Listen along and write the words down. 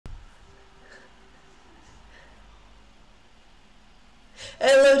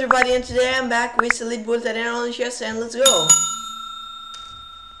Hello everybody, and today I'm back with Elite Bull and Chess, and let's go.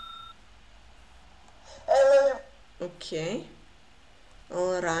 Hello. Okay.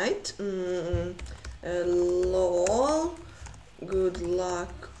 Alright. Lol. Good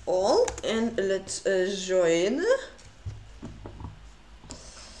luck all, and let's join.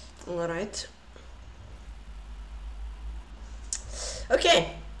 Alright.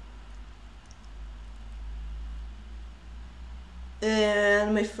 Okay.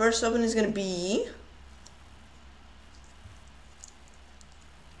 And my first open is gonna be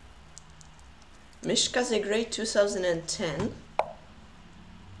PeshkaCh Great 2010.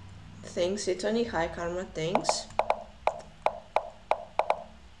 Thanks, Tony. Hi, Karma. Thanks.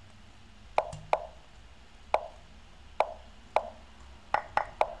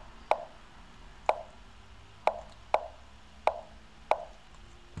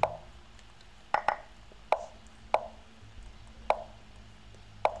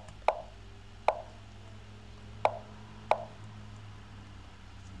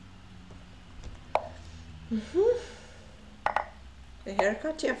 A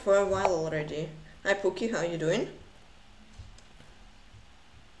haircut? Yeah, for a while already. Hi Pookie, how you doing?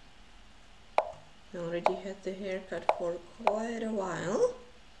 I already had the haircut for quite a while.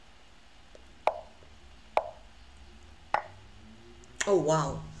 Oh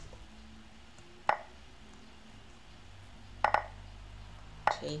wow.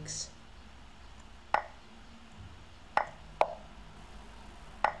 Takes.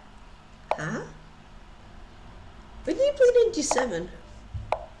 Huh? When did you play in G7?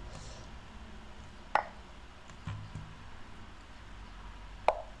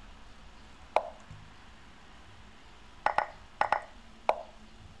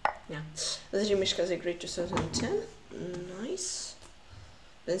 Yeah, this is PeshkaCh Great 2010. Nice.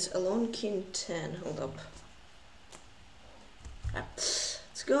 That's Alone King 10. Hold up. Yeah.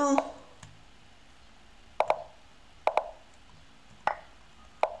 Let's go.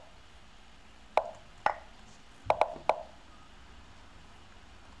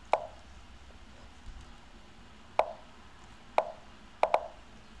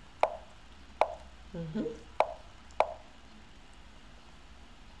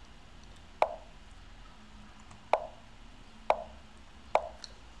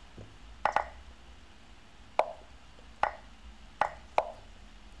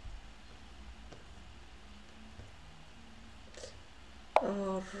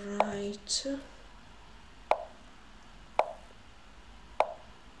 All right.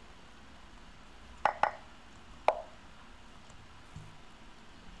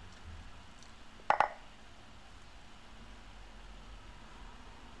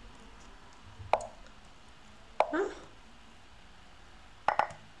 Huh?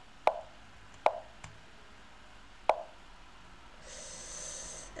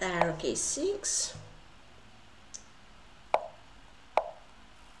 Okay, 6.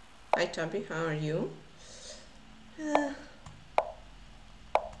 Hi Tubby, how are you?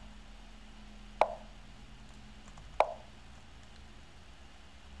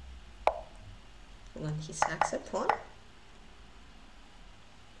 When he sacks at pawn.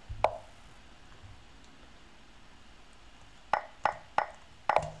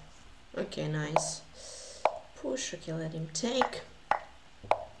 Okay, nice. Push, okay, let him take.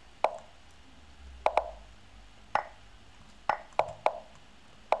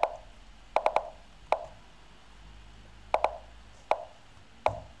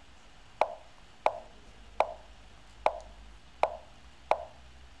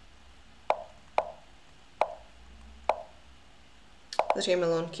 The game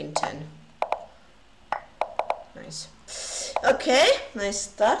Alone King 10. Nice. Okay, nice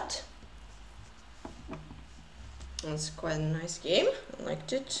start. That's quite a nice game. I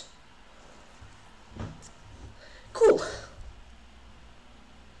liked it. Cool.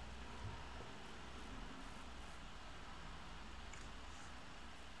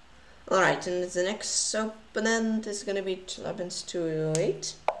 Alright, and the next opponent is gonna be Chlebin's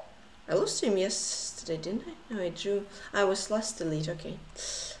 208. I lost him yesterday, didn't I? No, I drew. I was last elite, okay.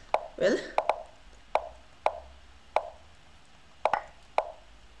 Well.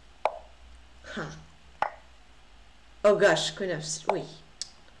 Huh. Oh gosh, could have. Oi.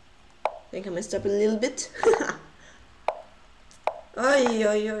 I think I messed up a little bit. Oi,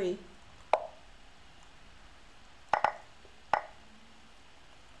 oi, oi.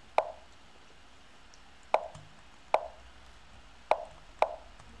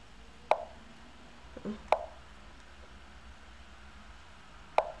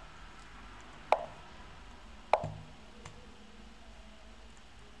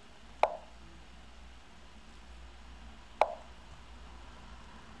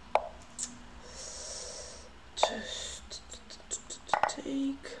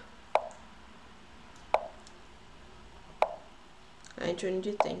 I joined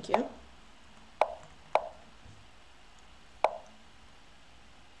you, thank you.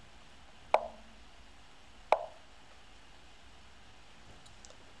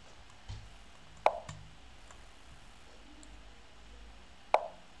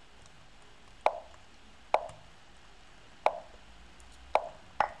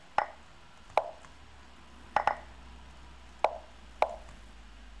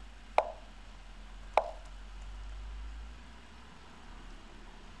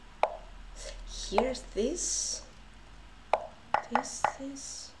 Here's this.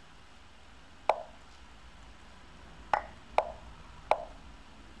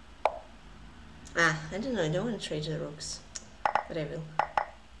 Ah, I don't know, I don't want to trade the rooks, but I will.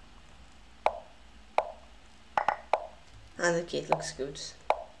 Ah, the gate looks good.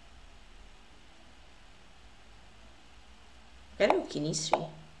 Got rook in e3.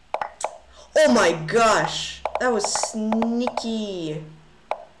 Oh my gosh! That was sneaky!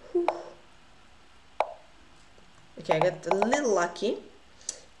 Whew. Okay, I got a little lucky.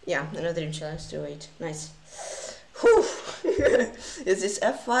 Yeah, another challenge to 8. Nice. Whew! Is this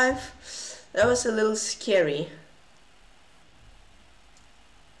f5? That was a little scary.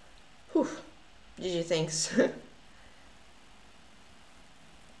 Whew. GG, thanks.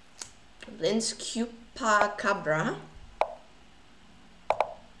 Lens PeshkaCh.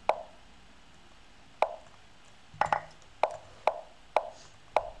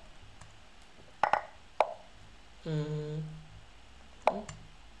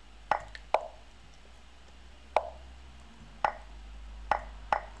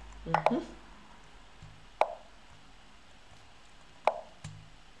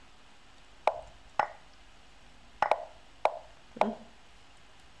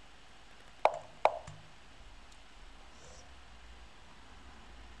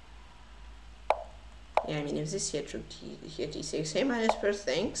 Yeah, I mean, if this here took here d6, hey minus per,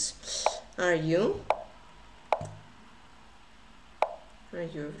 thanks. Are you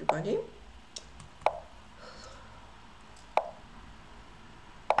everybody?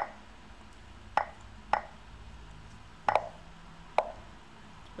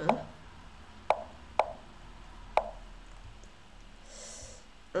 Huh?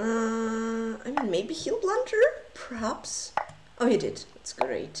 I mean, maybe he'll blunder, perhaps. Oh, he did. That's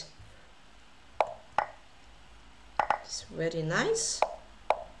great. It's very nice.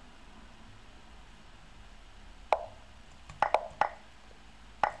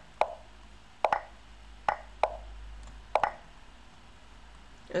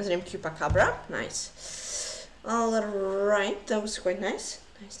 His name PeshkaCh. Nice. All right, that was quite nice.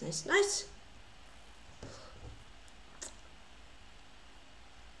 Nice.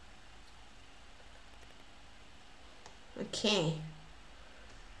 Okay,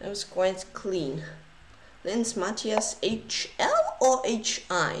 that was quite clean. Lens Matthias HL or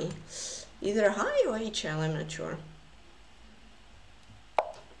HI? Either high or HL, I'm not sure.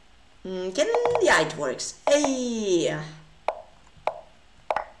 Yeah, it works. Hey!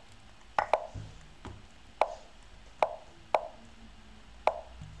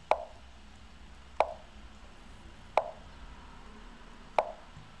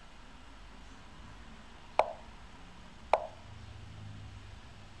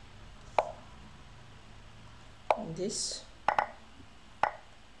 This.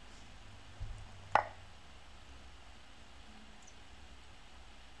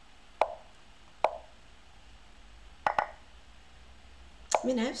 I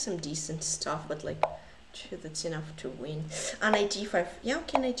mean, I have some decent stuff, but like, sure, that's enough to win. And knight g5. Yeah,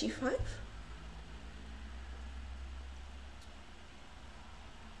 okay, knight g5.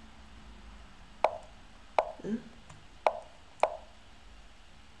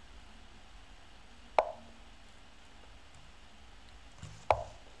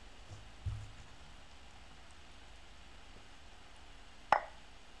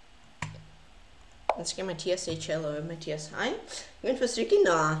 Let's get my TSHL or my TSI. Went for 3K?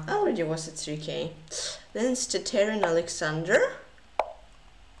 Nah, I already was at 3K. Then it's Tykhon Alexander.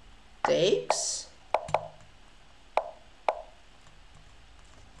 Takes.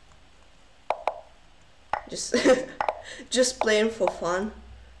 Just playing for fun.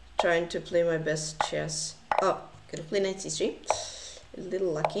 Trying to play my best chess. Oh, gonna play knight c3. A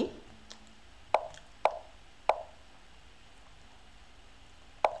little lucky.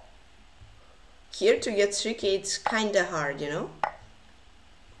 Here to get 3K, it's kinda hard, you know?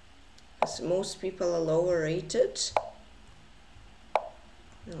 Because most people are lower rated.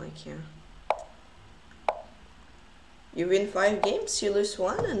 Like, yeah. You win 5 games, you lose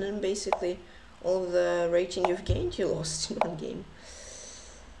 1, and then basically all the rating you've gained, you lost in 1 game.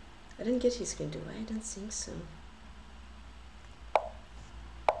 I didn't get his screen, do I? I don't think so.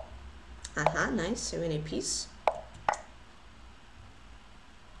 Nice. 70 piece.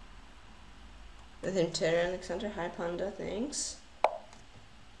 With him, Terry Alexander, Hi Panda, thanks.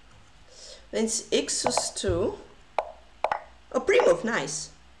 Then it's Ixus 2. Oh, Primov,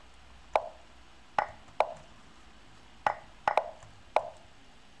 nice.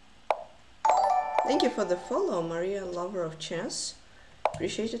 Thank you for the follow, Maria, lover of chess.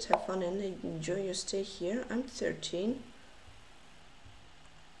 Appreciate it, have fun and enjoy your stay here. I'm 13.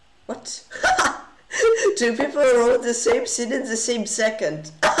 What? Two people wrote the same scene in the same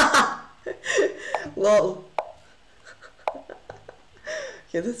second. Lol.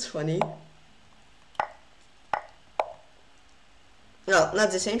 Yeah, that's funny. Well,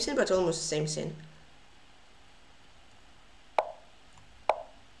 not the same scene, but almost the same scene.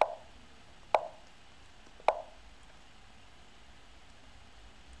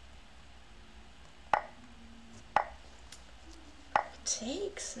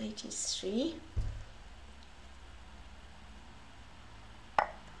 Takes 93.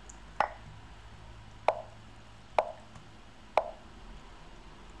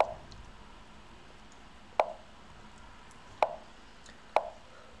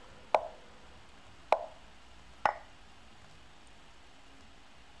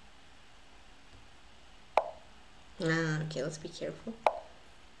 Okay, let's be careful.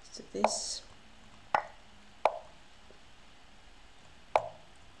 Let's do this.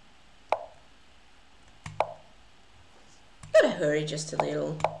 Gotta hurry just a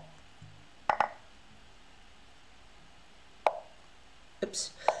little.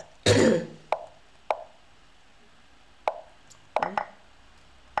 Oops.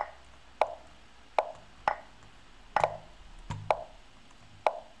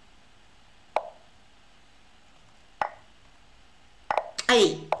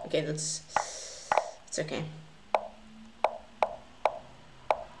 Okay, it's okay.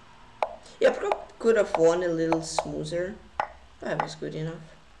 Yeah, probably could have won a little smoother. That was good enough.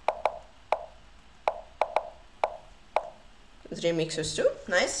 3 mixers too,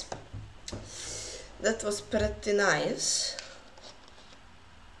 nice. That was pretty nice.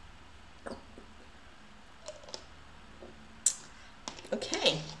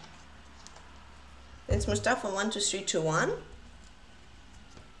 Okay. It's Mustafa 1 2 3 2 1.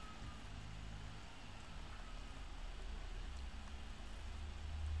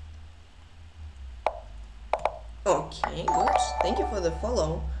 Okay, good. Thank you for the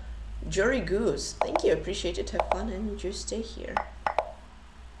follow. Jory Goose, thank you, appreciate it, have fun and just stay here.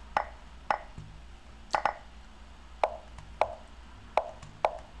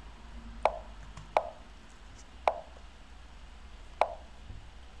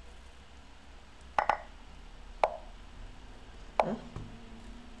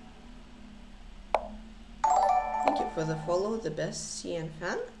 Thank you for the follow, the best CN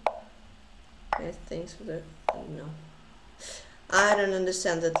fan. Yes, thanks for the... no. I don't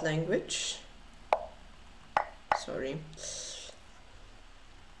understand that language. Sorry.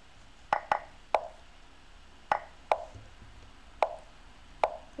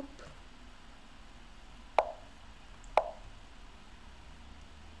 Oop.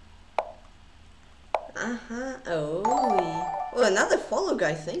 Oh, another follow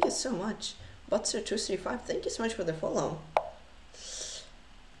guy. Thank you so much. Butzer235, thank you so much for the follow.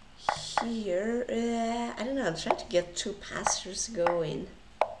 Here, I don't know, I'm trying to get 2 passers going.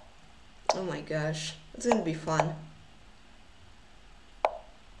 Oh my gosh, it's gonna be fun.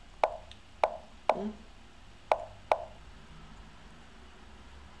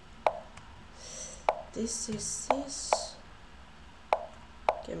 This is this.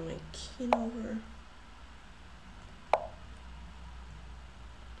 Get my king over.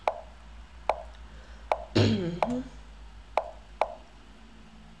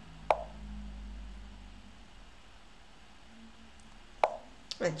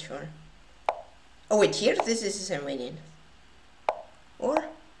 Not sure. Oh wait, here this is the winning. Or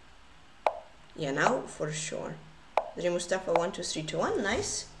yeah, now for sure. The Mustafa 1 2 3 2 1.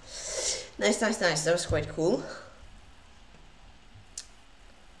 Nice. Nice. That was quite cool.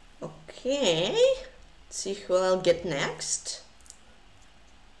 Okay. Let's see who I'll get next.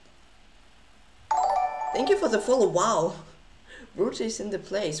 Thank you for the follow. Wow. Brute is in the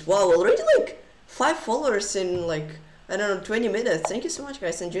place. Wow, already like 5 followers in like, I don't know, 20 minutes. Thank you so much,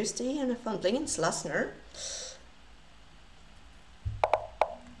 guys. Enjoy staying and have fun playing in Slasner.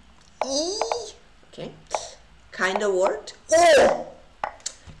 Okay. Kinda worked. Oh!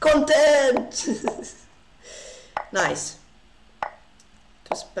 Content! Nice. It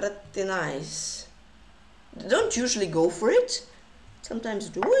was pretty nice. Don't usually go for it. Sometimes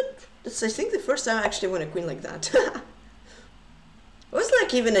do it. That's, I think, the first time I actually won a queen like that. It was like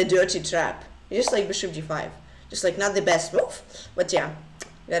like even a dirty trap. Just like bishop g5. Just like not the best move, but yeah,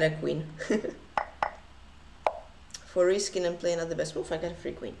 got a queen. For risking and playing not the best move, I got a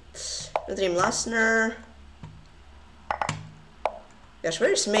free queen. Dream Lasner. Gosh,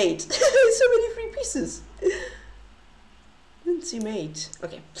 where's mate? So many free pieces. Didn't see mate.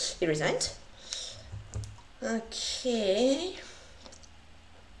 Okay, he resigned. Okay.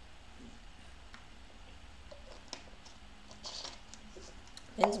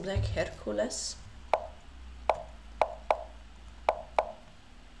 Ends black Hercules.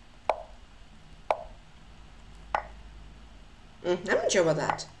 I'm not sure about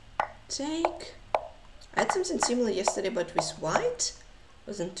that. Take. I had something similar yesterday, but with white.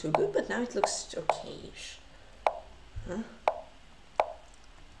 Wasn't too good, but now it looks okay-ish. Huh?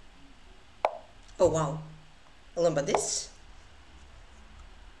 Oh wow. Hold on, but this?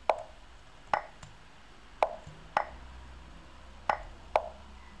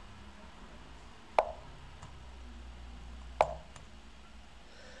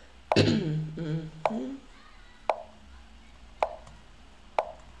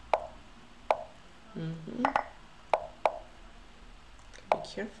 Be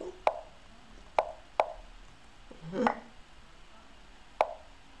careful.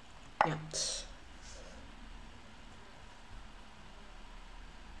 Yeah.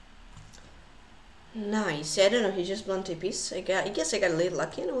 Nice. I don't know, he just blunt a piece. I guess I got a little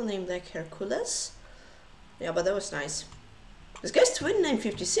lucky and one named like Hercules. Yeah, but that was nice. This guy's twin named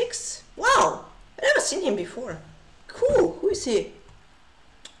 56. Wow! I've never seen him before. Cool. Who is he?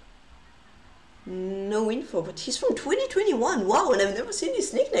 No info, but he's from 2021. Wow, and I've never seen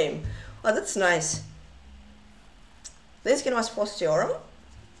his nickname. Oh, that's nice. This game was Postioro.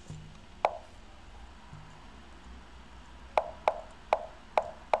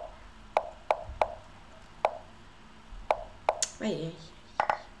 Wait.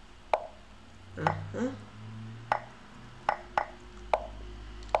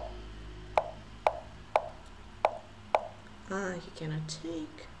 Ah, he cannot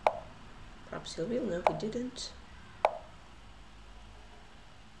take. Perhaps he will. No, he didn't.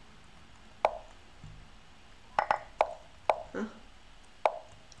 Huh?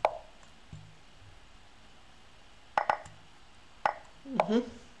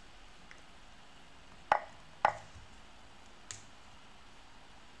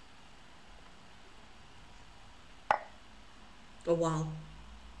 Oh wow.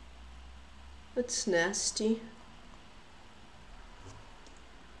 That's nasty.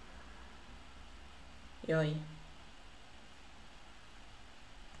 Yoi.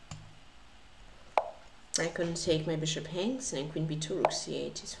 I couldn't take my bishop hangs and queen b2 rook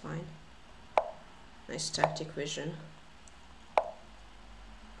c8 is fine. Nice tactic vision.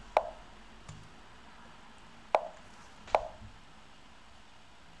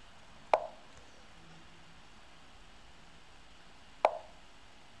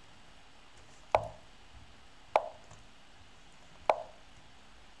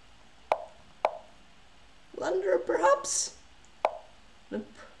 Blunder perhaps? Nope.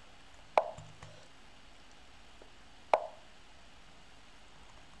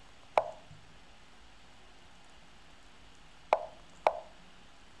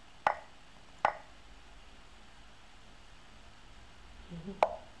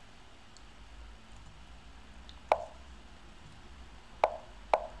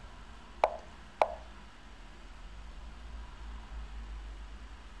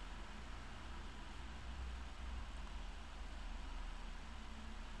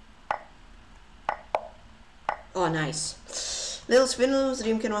 Oh, nice. Little Swindle,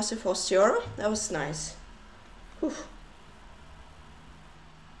 Dreamkin was a Fostiora. That was nice. Whew.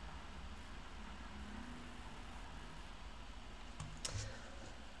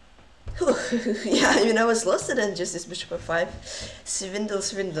 Yeah, I mean, I was lost and just this bishop f5.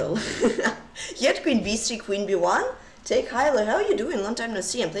 Swindle. He had queen b3, queen b1. Take Hyler. How are you doing? Long time no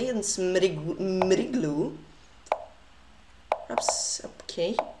see. I'm playing Smiriglu. Perhaps,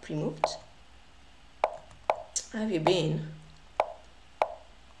 okay, pre-moved. How have you been?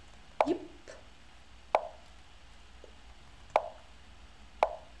 Yep.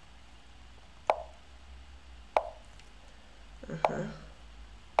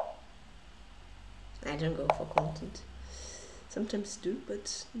 I don't go for content. Sometimes do,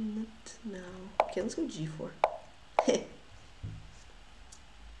 but not now. Okay, let's go g4.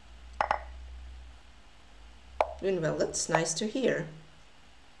 Doing well, that's nice to hear.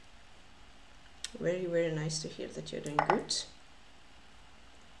 Very, very nice to hear that you're doing good.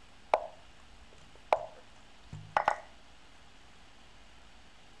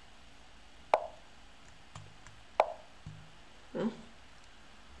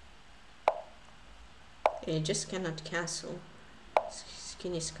 Okay, just cannot castle.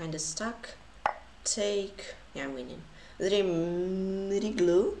 Skin is kind of stuck. Take. Yeah, I'm winning.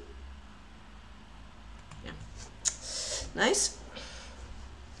 Glue. Yeah. Nice.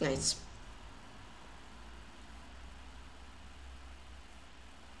 Nice.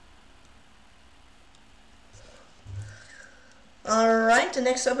 Alright, the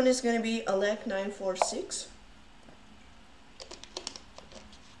next open is going to be Oleg 946.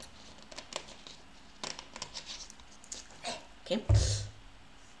 Okay.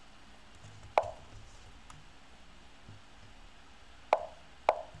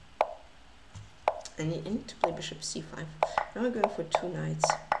 I need to play bishop c5. Now we're going for 2 knights.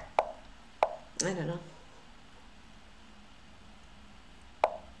 I don't know.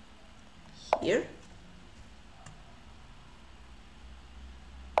 Here.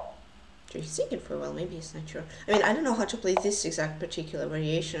 He's thinking for a while, maybe he's not sure. I mean, I don't know how to play this exact particular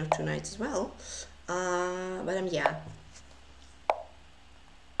variation of 2 knights as well. But yeah.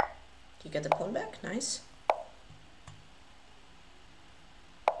 You get the pawn back, nice.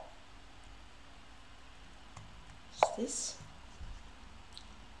 What's this?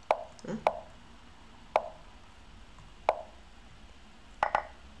 Huh?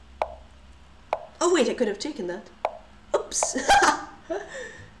 Oh wait, I could have taken that. Oops.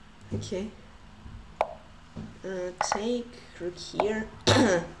 Okay. Take rook here.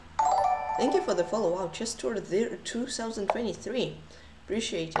 Thank you for the follow. Wow, just toward there 2023.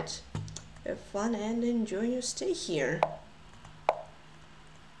 Appreciate it. Have fun and enjoy your stay here.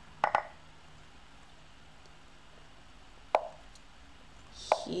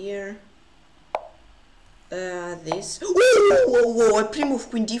 Here. This. Whoa! I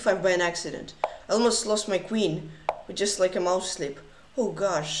pre-moved queen d5 by an accident. I almost lost my queen with just like a mouse slip. Oh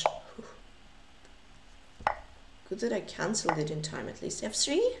gosh. Good that I cancelled it in time at least.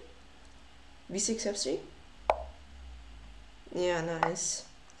 F3? V6 F3? Yeah, nice.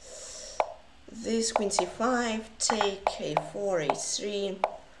 This queen c5, take a4, a3.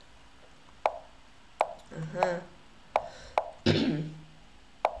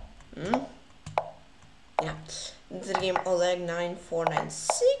 Yeah. The game Oleg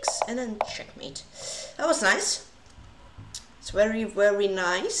 9496 and then checkmate. That was nice. It's very, very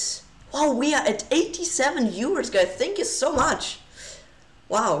nice. Wow, we are at 87 viewers, guys. Thank you so much.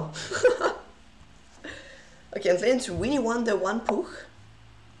 Wow. Okay, and then it's Winnie Wonder 1 Puch.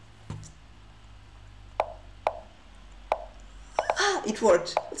 Ah, it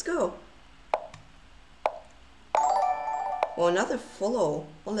worked. Let's go. Oh, another follow.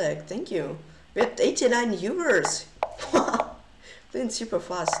 Oleg, thank you. We're at 89 viewers. Wow. Playing super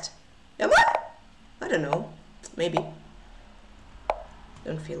fast. Am I? I don't know. Maybe.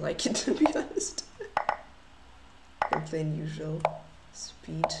 Don't feel like it, to be honest. I'm playing usual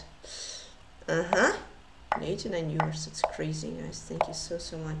speed. 89 viewers, that's crazy, guys. Thank you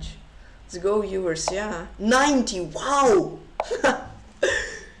so much. Let's go, viewers. Yeah, 90. Wow.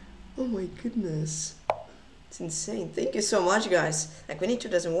 Oh my goodness, it's insane. Thank you so much, guys. Like, when it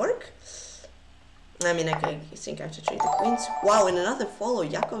doesn't work, I mean, I think I have to trade the queens. Wow, and another follow,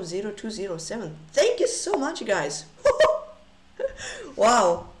 Yakov0207. Thank you so much, guys.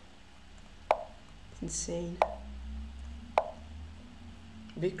 Wow, it's insane.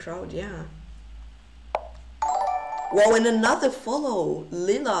 Big crowd, yeah. Wow, and another follow,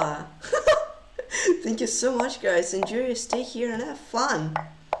 Lila. Thank you so much, guys. Enjoy your stay here and have fun.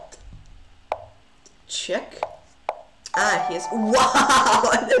 Check. Ah, here's, wow,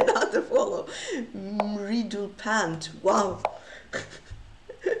 and another follow. Redo Pant, wow.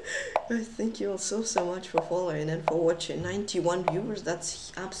 Thank you all so much for following and for watching. 91 viewers,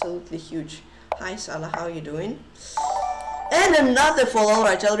 that's absolutely huge. Hi Salah, how are you doing? And another follow.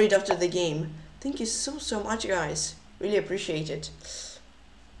 Alright, I'll read after the game. Thank you so much, guys. Really appreciate it.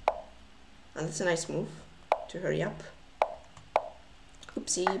 And that's a nice move to hurry up.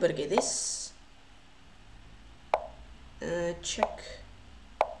 Oopsie, but okay, this. Check.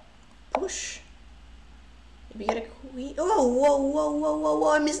 Push. Maybe get a queen. Oh, whoa,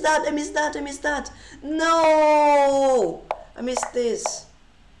 I missed that. No! I missed this.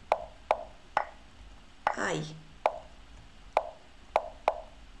 Hi.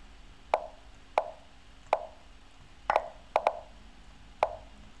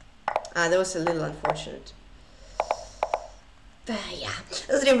 Ah, that was a little unfortunate. Yeah,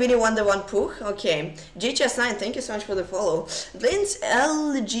 that's the really Wonder 1 Puch. Okay, GHS9, thank you so much for the follow. Blaine's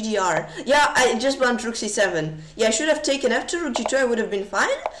LGDR. Yeah, I just banned Rook C7. Yeah, I should have taken after Rook G2, I would have been fine.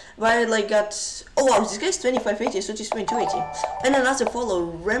 But I like got. Oh wow, this guy's 2580, so he's 2280. And another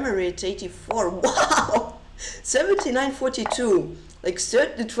follow, Remerit 84. Wow, 7942. Like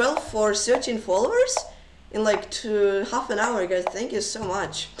 12 for 13 followers. in like half an hour, guys. Thank you so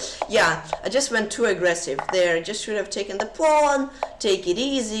much. Yeah, I just went too aggressive there. Just should have taken the pawn, take it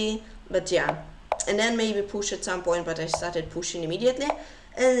easy. But yeah, and then maybe push at some point, but I started pushing immediately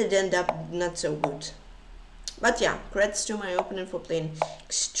and it ended up not so good. But yeah, congrats to my opponent for playing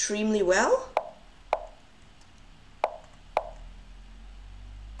extremely well.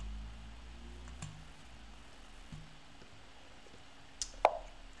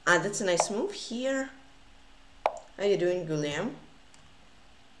 Ah, that's a nice move here. How you doing, Guillaume?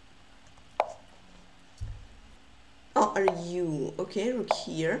 Oh, are you? Okay, rook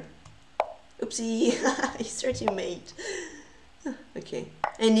here. Oopsie, he's your teammate. Okay,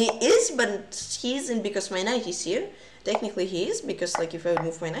 and he is, but he isn't because my knight is here. Technically he is, because like if I would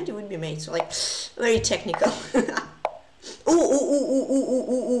move my knight, it would be mate. So like, very technical. Ooh,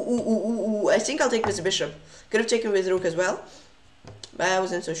 I think I'll take with the bishop. Could have taken with the rook as well, but I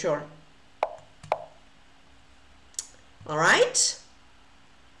wasn't so sure. Alright.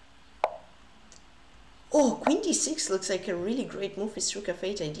 Oh, queen d6 looks like a really great move with rook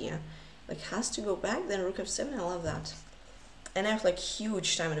f8 idea. Like, has to go back, then rook f7, I love that. And I have like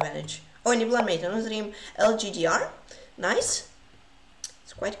huge time advantage. Oh, and the blood mate, another name LGDR. Nice.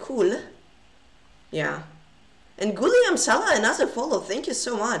 It's quite cool. Yeah. And Guliam Salah, another follow. Thank you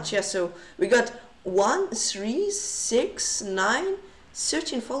so much. Yeah, so we got 1, 3, 6, 9,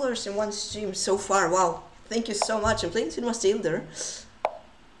 13 followers in one stream so far. Wow. Thank you so much. I'm playing Cinema Hilder.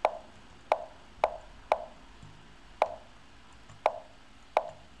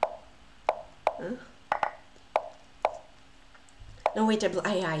 No, wait, I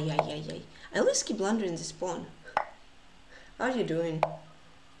always keep blundering this pawn. How are you doing,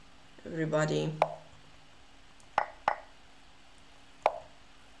 everybody?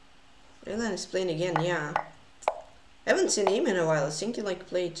 Rylan is playing again, yeah. I haven't seen him in a while. I think he like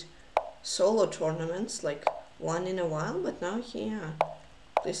played solo tournaments, like one in a while, but now he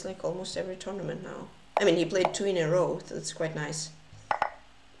plays like almost every tournament now. I mean, he played 2 in a row, so that's quite nice.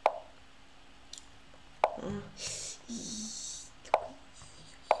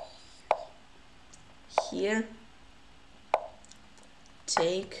 Here,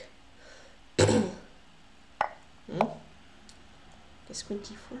 take guess queen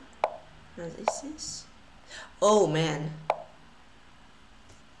d4. Now this is, oh man,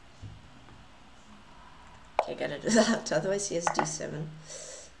 okay, I gotta do that, otherwise he has d7.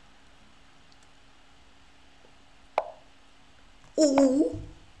 Ooh.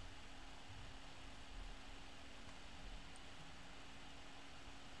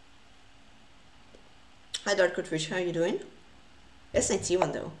 Hi Dark Fish, how are you doing? Yes, I see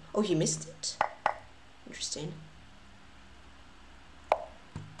one though. Oh, he missed it? Interesting.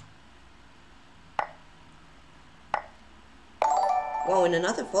 Wow, and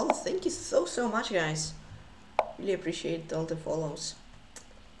another follow. Thank you so much, guys. Really appreciate all the follows.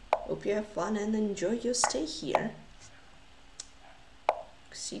 Hope you have fun and enjoy your stay here.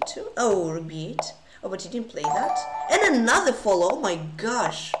 C2. Oh, rook b8. Oh, but he didn't play that. And another follow. Oh my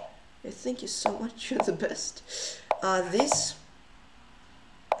gosh. Thank you so much, you're the best. This,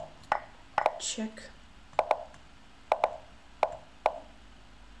 check.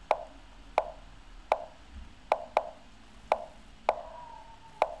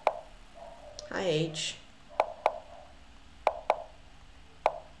 Hi H.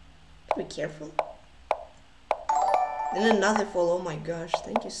 Be careful. Then another follow. Oh my gosh,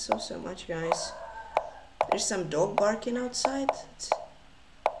 thank you so much, guys. There's some dog barking outside.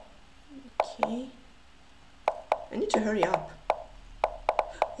 Okay. I need to hurry up.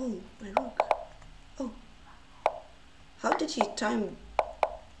 Oh, my rook. Oh. How did he time...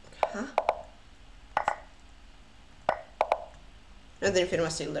 Huh? Another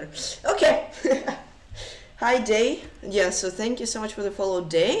infamous Hilder. Okay. Hi, Day. Yeah, so thank you so much for the follow,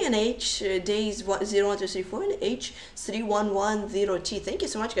 Day. And H, Day is 01234 and H3110T. Thank you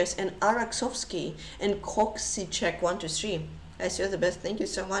so much, guys. And Araksovsky and PeshkaCh 123. Guys, you're the best. Thank you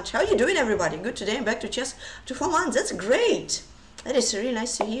so much. How are you doing, everybody? Good today. I'm back to chess after 4 months. That's great. That is really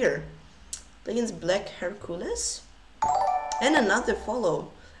nice to hear. Against Black Hercules. And another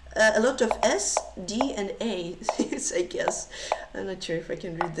follow. A lot of S, D, and A. I guess. I'm not sure if I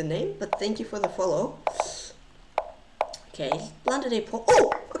can read the name, but thank you for the follow. Okay, planted a pawn.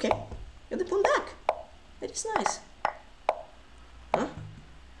 Oh, okay. Get the pawn back. That is nice. Huh?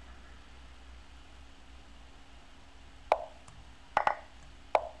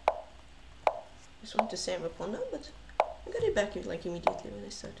 Just want to say I'm a pawn now, but I got it back like immediately when I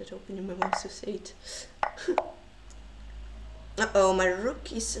started opening my mouse to say it. Uh-oh, my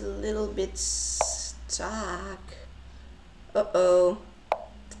rook is a little bit stuck. Uh-oh.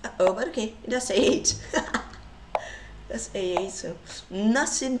 Uh-oh, but okay, it does 8. That's AA, so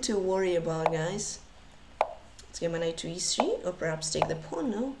nothing to worry about, guys. Let's get my knight to e3, or perhaps take the pawn.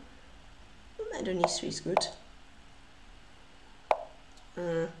 No, knight on e3 is good.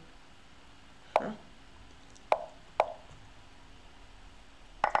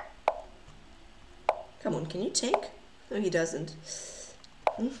 Come on, can you take? No, he doesn't.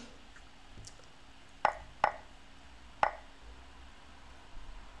 I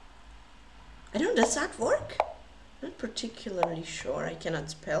don't know, does that work? Not particularly sure. I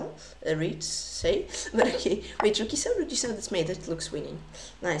cannot spell, read, say. But okay, wait, Rookie 7, that's made. That looks winning.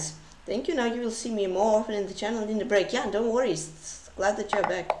 Nice. Thank you. Now you will see me more often in the channel in the break. Yeah, don't worry. Glad that you're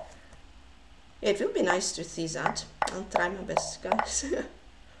back. Yeah, it will be nice to see that. I'll try my best, guys.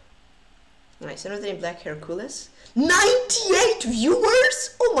 Nice. Another Black Hercules. 98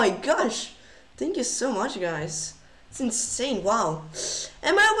 viewers! Oh my gosh! Thank you so much, guys. It's insane. Wow.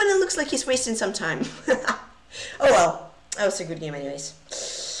 And my opponent looks like he's wasting some time. Oh well. That was a good game anyways.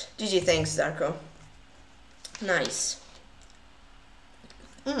 GG, thanks, Darko. Nice.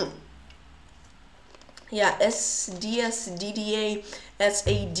 Yeah, SDS, DDA,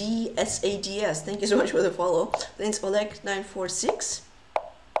 SAD, SADS. Thank you so much for the follow. Thanks, Oleg946.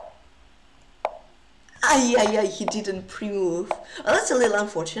 Ay, he didn't pre-move. Well, that's a little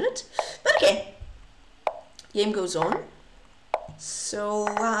unfortunate. But okay. Game goes on. So,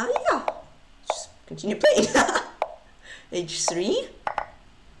 yeah. Just continue playing. H3.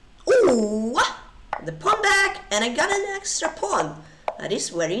 Ooh! The pawn back, and I got an extra pawn. That is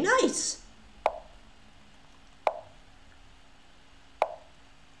very nice.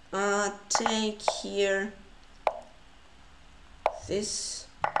 Take here. This.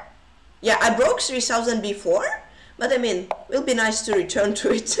 Yeah, I broke 3000 before, but I mean, it'll be nice to return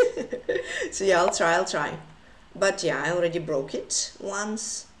to it. So yeah, I'll try. But yeah, I already broke it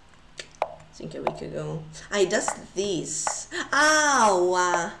once. I think a week ago. It does this.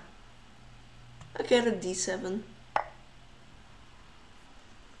 Ow! Okay, I got D7.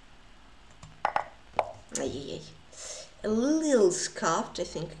 A little scuffed, I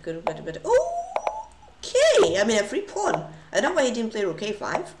think I could have got a better. Oh, okay! I mean, a free pawn. I don't know why he didn't play Rook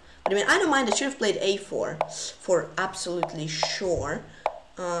A5. But I mean, I don't mind. I should have played A4 for absolutely sure,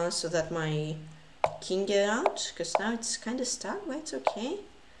 so that my king get out. Because now it's kind of stuck, but it's okay.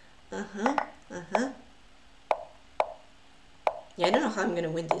 Yeah, I don't know how I'm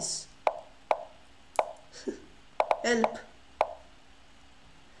gonna win this. Help.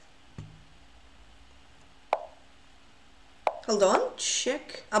 Hold on,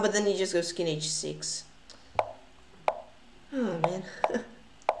 check. But then he just goes king H6. Oh man.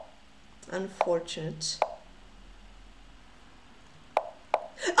 Unfortunate.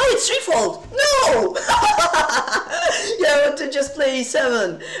 Oh, it's threefold! No! Yeah, I want to just play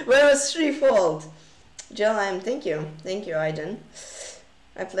E7. Where was threefold? Jolam, thank you. Thank you, Aiden.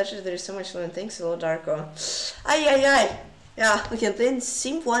 My pleasure, there is so much love. Thanks a lot, Darko. Ay. Yeah, we can play in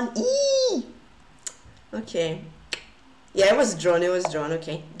Sim 1E. Okay. Yeah, it was drawn,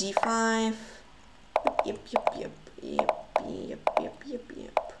 okay. D5. Yep.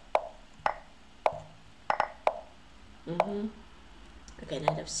 Okay,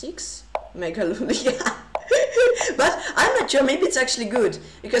 knight f6. Mega Lulu, yeah. But I'm not sure, maybe it's actually good.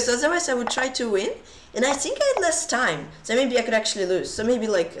 Because otherwise I would try to win. And I think I had less time. So maybe I could actually lose. So maybe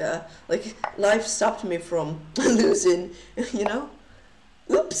like life stopped me from losing, you know?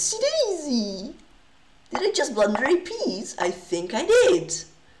 Oopsie daisy. Did I just blunder a piece? I think I did.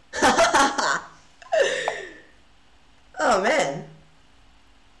 Oh man.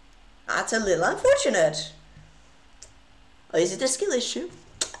 That's a little unfortunate. Or is it a skill issue?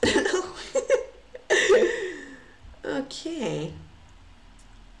 I don't know. Okay.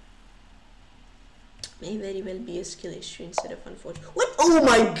 May very well be a skill issue instead of unfortunate. What? Oh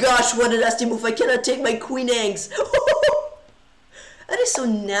my gosh, what a nasty move. I cannot take my queen eggs. That is so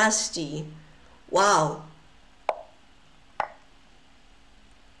nasty. Wow.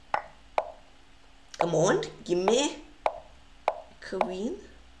 Come on, give me queen.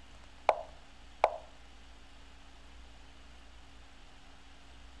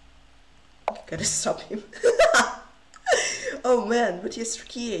 Gotta stop him. Oh man, but he has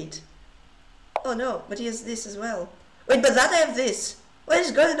Rook 8. Oh no, but he has this as well. Wait, but that I have this. What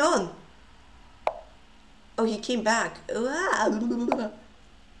is going on? Oh, he came back.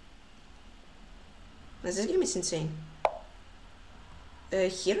 This game is insane.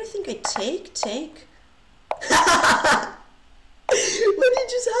 Here I think I take. What did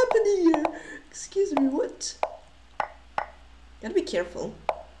just happen here? Excuse me, what? Gotta be careful.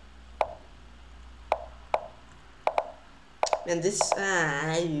 And this it's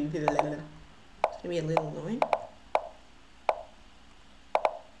gonna be a little annoying.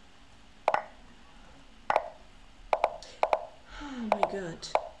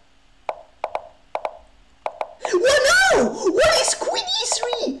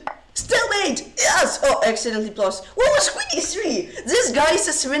 Oh, accidentally plus. What was queen e3? This guy is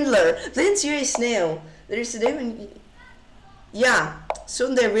a swindler. Let's use a snail. There is a demon. Yeah,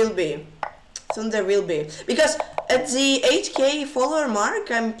 soon there will be. Soon there will be. Because at the 8k follower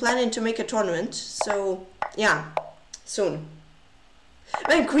mark, I'm planning to make a tournament. So, yeah, soon.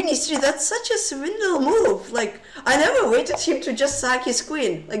 Man, queen e3, that's such a swindle move. Like, I never waited him to just sack his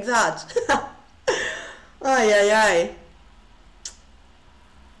queen like that. Ay, ay, ay.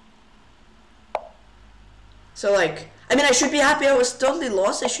 So, like, I mean, I should be happy I was totally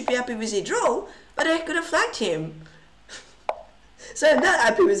lost. I should be happy with a draw, but I could have flagged him. So I'm not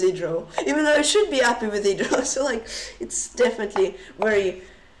happy with a draw, even though I should be happy with a draw. So, like, it's definitely very,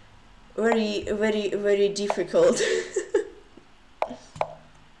 very, very, very difficult.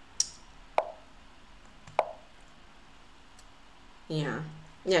 Yeah,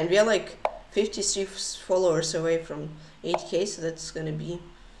 and we are like 53 followers away from 8k, so that's gonna be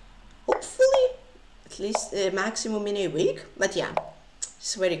hopefully at least maximum in a week. But yeah,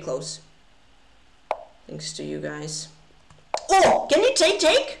 it's very close. Thanks to you guys. Oh, can you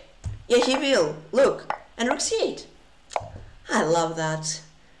take? Yeah, he will. Look, and rook c8. I love that.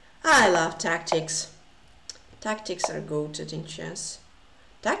 I love tactics. Tactics are goated in chess.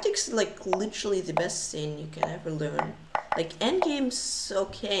 Tactics is like literally the best thing you can ever learn. Like endgame's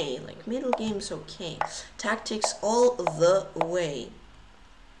okay, like middle game's okay. Tactics all the way.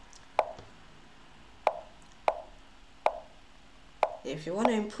 If you want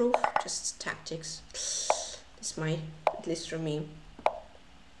to improve, just tactics. It's my, at least for me.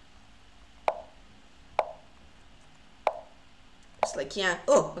 It's like, yeah,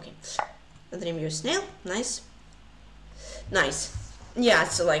 oh, okay. Another name your snail, nice. Nice. Yeah,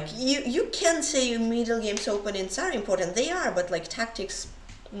 so like, you can say your middle games openings are important, they are, but like tactics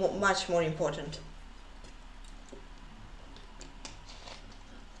much more important.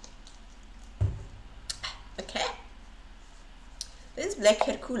 Okay. This is Black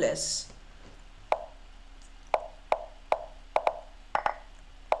Hercules.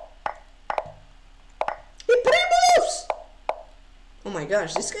 He pre-moves! Oh my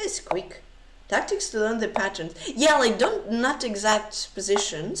gosh, this guy is quick. Tactics to learn the patterns. Yeah, like not exact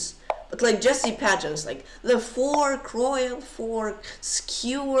positions, but like just the patterns, like the fork, royal fork,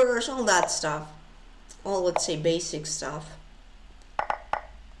 skewers, all that stuff. All, let's say, basic stuff.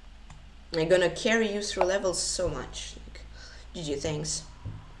 I'm gonna carry you through levels so much. Like, GG, thanks.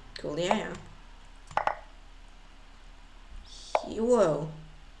 Cool, yeah. Whoa.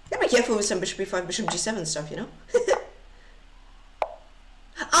 Gotta be careful with some bishop e5, bishop g7 stuff, you know?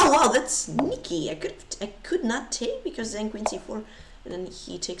 Oh wow, that's sneaky. I could not take because then queen c4 and then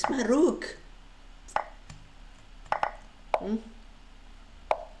he takes my rook. I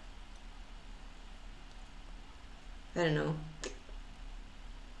don't know.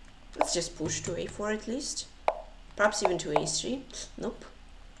 Let's just push to a4 at least. Perhaps even to a3. Nope,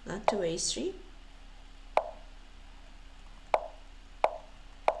 not to a3.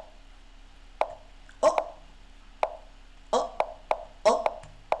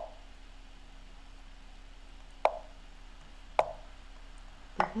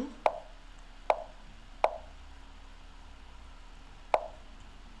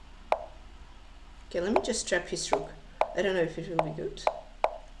 Okay, let me just trap his rook. I don't know if it will be good.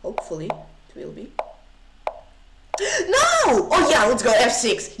 Hopefully, it will be. No! Oh yeah, let's go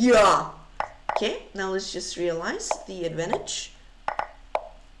f6. Yeah. Okay, now let's just realize the advantage.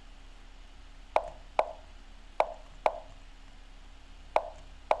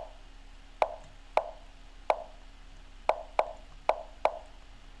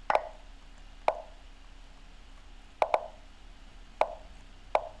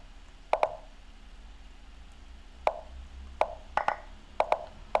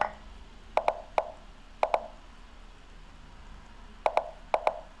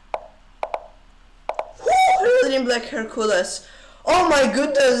 Black Hercules. Oh my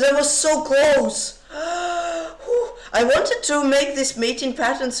goodness, that was so close. I wanted to make this mating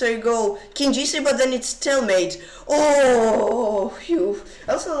pattern so you go king g3, but then it's stalemate. Oh, phew.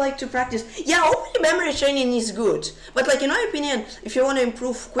 I also like to practice. Yeah, opening memory training is good, but like in my opinion, if you want to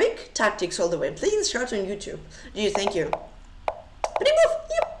improve quick, tactics all the way. Please start on YouTube. Thank you. Primo,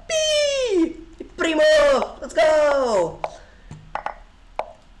 yippee! Primo, let's go.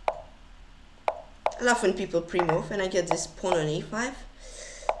 I love when people pre-move and I get this pawn on e5.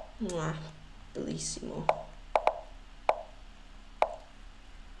 Mwah, bellissimo.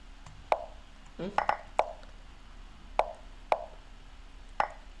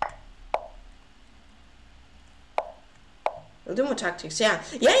 We'll do more tactics, yeah.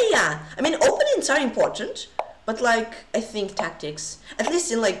 I mean, openings are important, but like I think tactics, at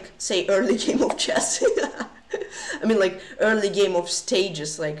least in like say early game of chess. I mean like early game of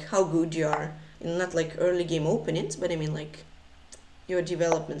stages, like how good you are in not like early game openings, but I mean like your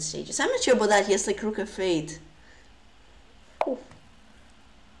development stages. I'm not sure about that. Yes, like Rook of Fate. Oh,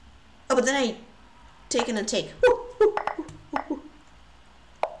 but then I take and take.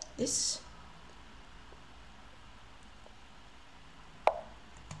 This.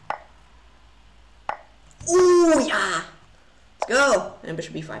 Ooh, yeah. Let's go. And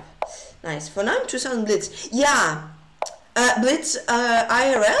bishop b5. Nice. For now, 2000 blitz. Yeah. Blitz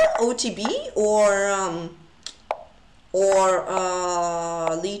IRL, OTB, or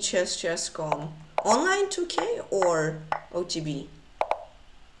Lee Chess.com. Online 2K or OTB.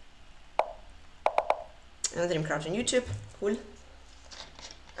 Another Dreamcraft on YouTube. Cool.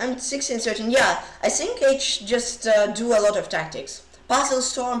 I'm 16, 13. Yeah, I think H just do a lot of tactics. Puzzle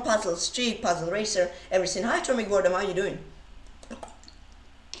Storm, Puzzle Street, Puzzle Racer, everything. Hi, Atomic Boredom, how you doing?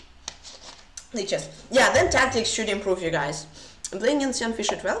 Lee Chess. Yeah, then tactics should improve you guys. I'm playing against Jan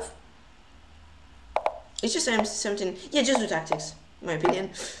Fisher 12. It's just I'm 17. Yeah, just do tactics, in my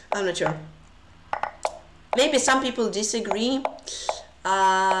opinion. I'm not sure. Maybe some people disagree.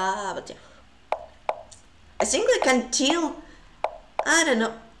 But yeah. I think like until, I don't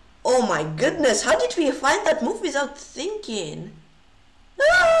know. Oh my goodness, how did we find that move without thinking?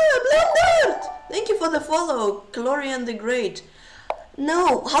 Ah, blundered! Thank you for the follow, Glorian the Great.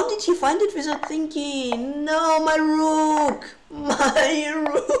 No, how did he find it without thinking? No, my rook! My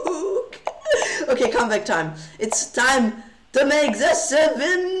rook! Okay, comeback time. It's time to make the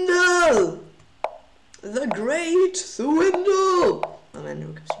swindle! The great swindle! Oh man,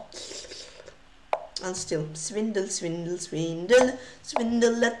 rook. And still, swindle, swindle, swindle,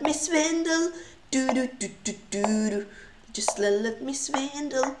 swindle, let me swindle, do do do do do do, just let me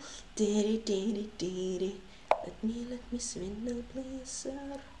swindle, diddy diddy diddy, let me swindle, please,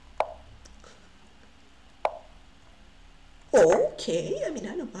 sir. Okay, I mean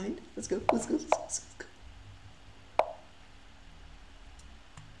I don't mind. Let's go, let's go, let's go.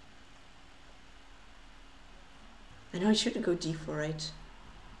 I know I shouldn't go d4, right?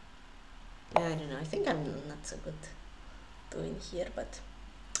 Yeah, I don't know. I think I'm not so good doing here, but...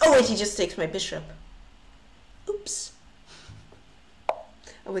 Oh wait, he just takes my bishop. Oops.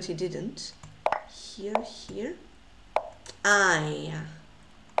 Oh, but he didn't. Here, here. Ah, yeah.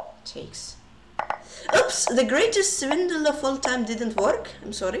 Takes. Oops, the greatest swindle of all time didn't work.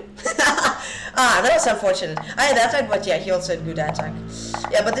 I'm sorry. Ah, that was unfortunate. I had attack, but yeah, he also had good attack.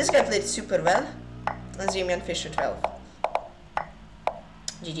 Yeah, but this guy played super well. And Zemian Fisher 12.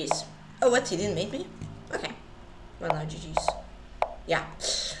 GG's. Oh, what? He didn't mate me? Okay. Well, now GG's. Yeah.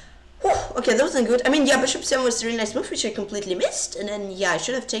 Whew. Okay, that wasn't good. I mean, yeah, Bishop 7 was a really nice move, which I completely missed. And then, yeah, I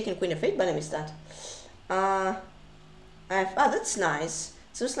should have taken Queen of 8, but I missed that. That's nice.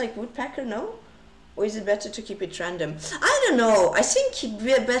 So it's like Woodpecker, no? Or is it better to keep it random? I don't know. I think it'd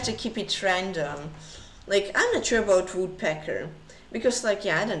be better keep it random. Like, I'm not sure about Woodpecker. Because, like,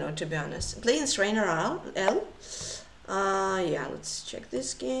 yeah, I don't know, to be honest. Playing Strainer L. Yeah, let's check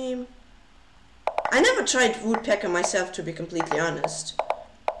this game. I never tried Woodpecker myself, to be completely honest.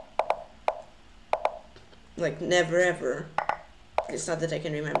 Like, never ever. It's not that I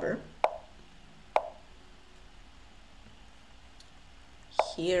can remember.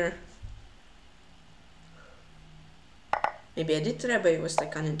 Here. Maybe I did try, but it was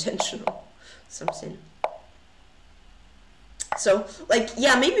like unintentional. Something. So, like,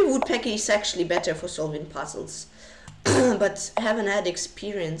 yeah, maybe Woodpecker is actually better for solving puzzles. But I haven't had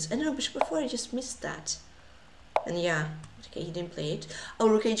experience. I don't know, but before I just missed that. And yeah, okay, he didn't play it. Oh,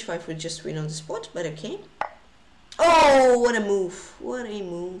 Rook H5 would just win on the spot, but okay. Oh, what a move. What a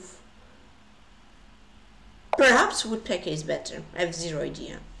move. Perhaps Woodpecker is better. I have zero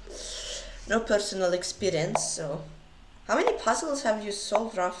idea. No personal experience, so... How many puzzles have you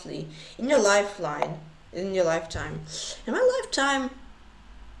solved roughly in your lifetime? In my lifetime,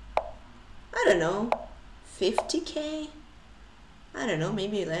 I don't know, 50k? I don't know,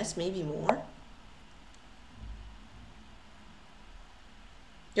 maybe less, maybe more.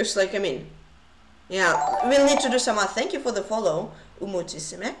 Just like, I mean, yeah, we'll need to do some math. Thank you for the follow,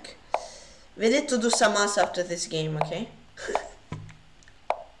 Umutisimek. We need to do some math after this game, okay?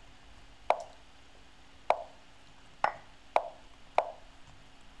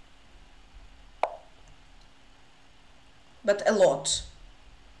 But a lot.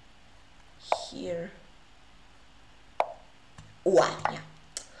 Here. Wow, yeah.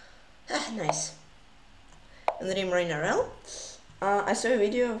 Ah, nice. And the name Rainarel. I saw a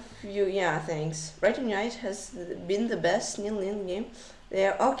video of you. Yeah, thanks. Right in Night has been the best nil-nil game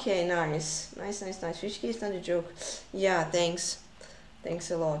Yeah, okay, nice. Nice. 50k is not a joke. Yeah, thanks.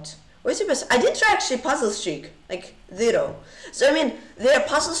 Thanks a lot. What's your best? I did try actually puzzle streak, like 0. So I mean, there are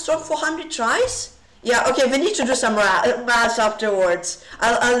puzzle stroke for 100 tries. Yeah, okay, we need to do some maths afterwards.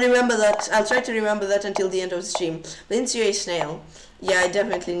 I'll remember that. I'll try to remember that until the end of the stream. Lindsay a snail. Yeah, I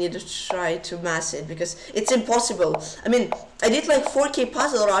definitely need to try to mass it because it's impossible. I mean, I did like 4k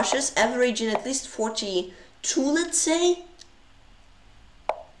puzzle rushes, averaging at least 42, let's say.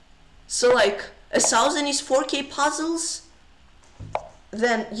 So like 1,000 is 4k puzzles.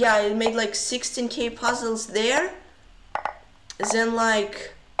 Then yeah, I made like 16k puzzles there. Then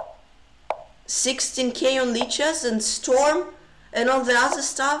like 16k on leeches and storm and all the other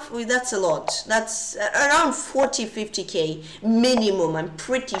stuff. Well, that's a lot. That's around 40-50k minimum, I'm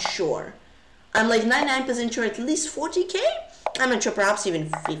pretty sure. I'm like 99% sure at least 40k. I'm not sure, perhaps even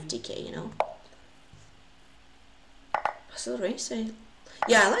 50k, you know. Puzzle race,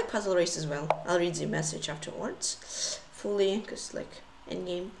 yeah, I like puzzle race as well. I'll read the message afterwards fully, because like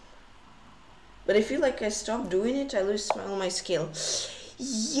endgame. But I feel like I stop doing it, I lose all my skill.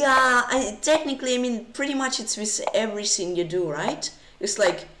 Yeah, technically, I mean, pretty much it's with everything you do, right? It's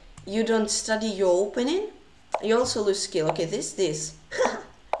like, you don't study your opening, you also lose skill. Okay, this.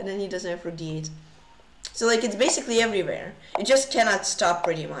 And then he doesn't have for D8. So like, it's basically everywhere. You just cannot stop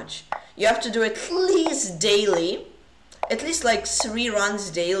pretty much. You have to do at least daily. At least like 3 runs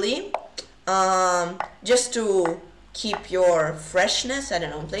daily. Just to keep your freshness. I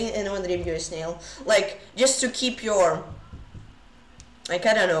don't know, playing anyone review a snail. Like, just to keep your... Like,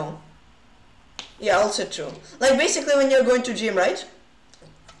 I don't know. Yeah, also true. Like, basically when you're going to gym, right?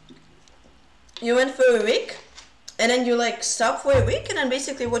 You went for a week, and then you, like, stop for a week, and then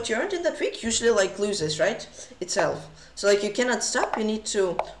basically what you earned in that week usually, like, loses, right? Itself. So, like, you cannot stop. You need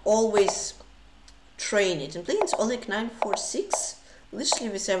to always train it. And playing Oleg 946, literally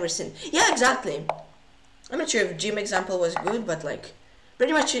with everything. Yeah, exactly. I'm not sure if gym example was good, but, like,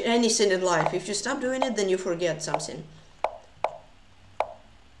 pretty much anything in life. If you stop doing it, then you forget something.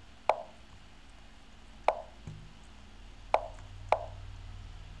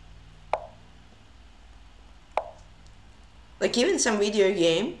 Like even some video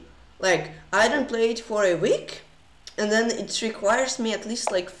game, like I don't play it for a week, and then it requires me at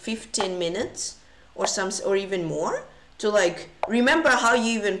least like 15 minutes or even more to like remember how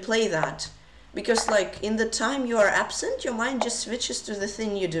you even play that, because like in the time you are absent, your mind just switches to the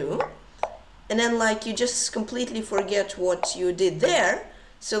thing you do, and then like you just completely forget what you did there.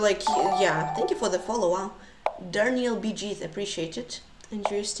 So like yeah, thank you for the follow. Wow, Darniel BG, appreciate it.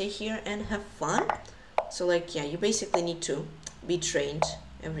 Enjoy, stay here and have fun. So like yeah, you basically need to be trained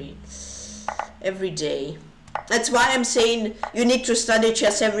every day. That's why I'm saying you need to study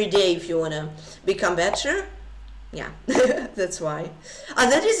chess every day if you wanna become better. Yeah, that's why.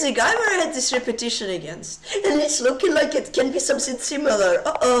 That is the guy where I had this repetition against, and it's looking like it can be something similar.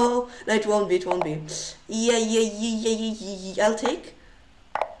 No, it won't be. Yeah. I'll take.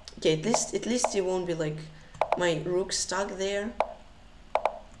 Okay, at least it won't be like my rook stuck there.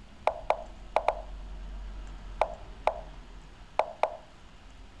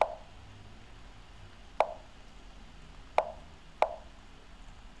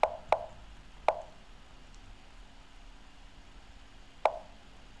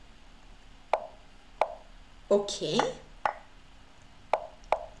 Okay.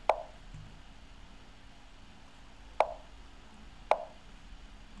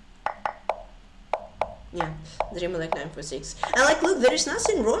 Yeah, dream like 946. And like, look, there is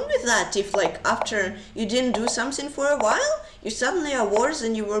nothing wrong with that. If like after you didn't do something for a while, you suddenly are worse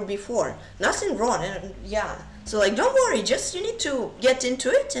than you were before. Nothing wrong. And yeah, so like, don't worry. Just you need to get into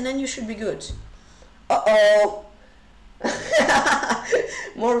it, and then you should be good. Uh-oh.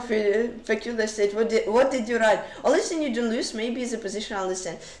 More peculiar state. What did you write? Only thing you don't lose maybe is a position. I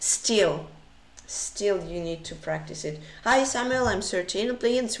understand. Still you need to practice it. Hi Samuel, I'm 13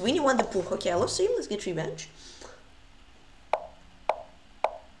 playing Sweeney won the pool. Okay, I love stream. Let's get revenge.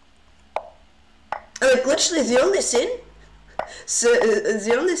 Like literally the only thing, so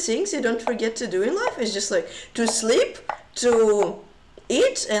the only things you don't forget to do in life is just like to sleep, to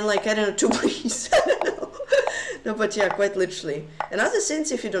eat, and like I don't know, to breathe. I don't know. No, but yeah, quite literally. And other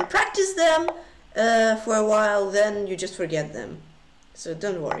things, if you don't practice them for a while, then you just forget them. So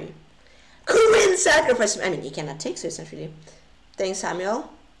don't worry. Korean sacrifice. I mean, you cannot take, so it's not really. Thanks, Samuel.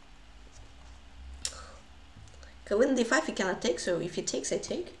 Korean d5 he cannot take, so if he takes, I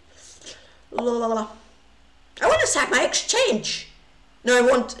take. I want to sack my exchange. No, I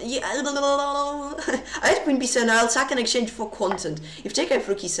won't. Yeah. I had queen b7. I'll sack an exchange for content. If take, I have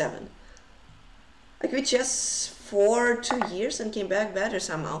rook e7. Like we chess for 2 years and came back better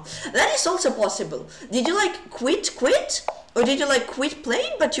somehow. That is also possible. Did you like quit? Or did you like quit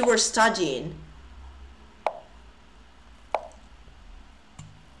playing but you were studying?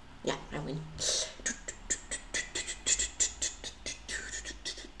 Yeah, I win.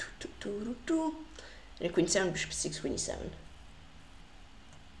 And queen 7, bishop 6, queen e7.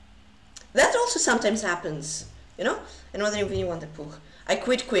 That also sometimes happens, you know? And whether you want to pull. I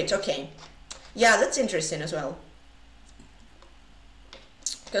quit, okay. Yeah, that's interesting as well.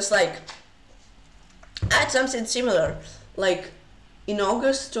 Because like, I had something similar. Like, in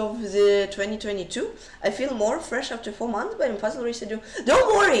August of the 2022, I feel more fresh after 4 months, but in puzzle race I do.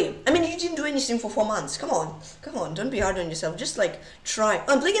 Don't worry! I mean, you didn't do anything for 4 months. Come on, don't be hard on yourself. Just like, try.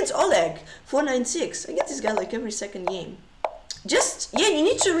 I'm playing against Oleg, 496. I get this guy like every second game. Just, yeah, you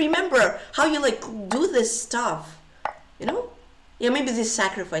need to remember how you like do this stuff, you know? Yeah, maybe this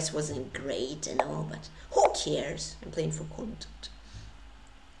sacrifice wasn't great and all, but who cares? I'm playing for content.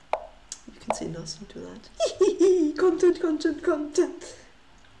 You can say nothing to that. Content.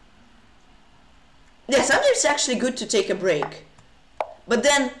 Yeah, sometimes it's actually good to take a break. But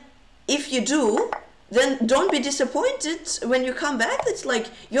then, if you do, then don't be disappointed when you come back. It's like,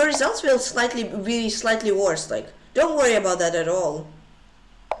 your results will be slightly worse. Like, don't worry about that at all.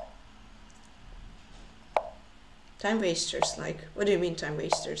 Time wasters, like, what do you mean time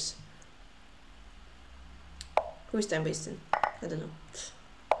wasters? Who is time wasting? I don't know.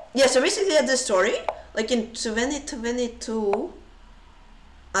 Yeah, so basically at the story, like in 2022,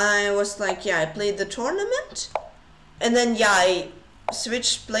 I was like, yeah, I played the tournament, and then yeah, I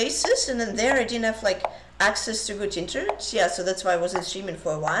switched places, and then there I didn't have like access to good internet. Yeah, so that's why I wasn't streaming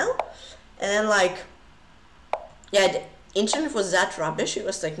for a while. And then like, yeah, the internet was that rubbish. It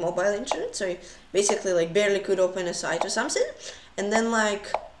was like mobile internet, so you basically like barely could open a site or something. And then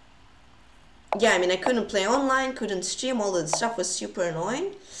like, yeah, I mean, I couldn't play online, couldn't stream, all that stuff was super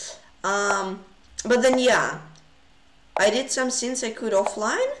annoying. But then yeah, I did some things I could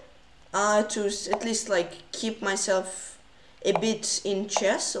offline to at least like keep myself a bit in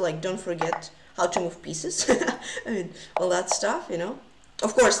chess. So like, don't forget how to move pieces. I mean, all that stuff, you know.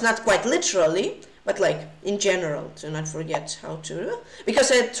 Of course, not quite literally, but like in general, to not forget how to,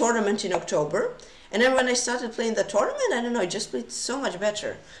 because I had a tournament in October, and then when I started playing the tournament, I don't know, I just played so much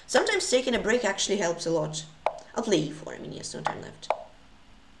better. Sometimes taking a break actually helps a lot. I'll play e4, I mean, yes, no time left.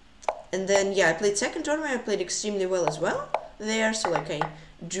 And then, yeah, I played second tournament, I played extremely well as well there, so like I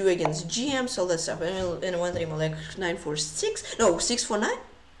drew against GMs, all that stuff, and one time like 9-4-6, no, 6-4-9?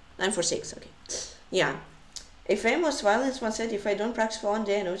 9-4-6, okay. Yeah. A famous violence once said, if I don't practice for one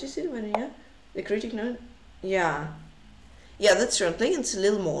day, I notice it when, yeah, the critic knows. Yeah. Yeah, that's true. I'm playing it a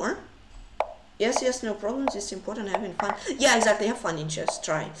little more. Yes, no problems. It's important having fun. Yeah, exactly. Have fun in chess.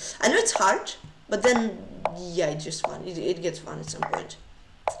 Try. I know it's hard, but then, yeah, it's just fun. It gets fun at some point.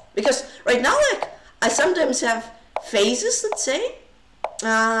 Because right now, like, I sometimes have phases, let's say,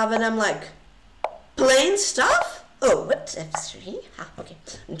 when I'm like playing stuff. Oh, what? F3? Ah, okay.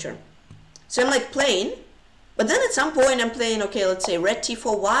 In turn. So I'm like playing, but then at some point I'm playing, okay, let's say red T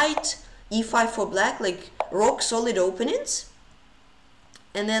for white, E5 for black, like rock solid openings.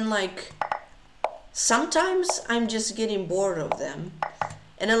 And then like sometimes I'm just getting bored of them.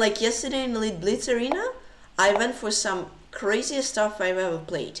 And then like yesterday in Elite Blitz Arena, I went for some craziest stuff I've ever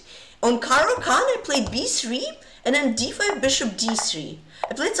played. On Karo Khan I played B3 and then D5 bishop D3.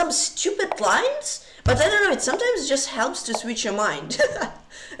 I played some stupid lines, but I don't know, it sometimes just helps to switch your mind.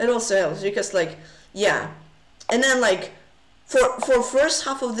 It also helps because like, yeah. And then like for first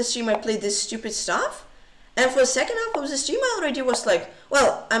half of the stream I played this stupid stuff, and for the second half of the stream I already was like,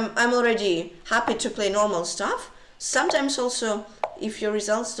 well, I'm already happy to play normal stuff. Sometimes also if your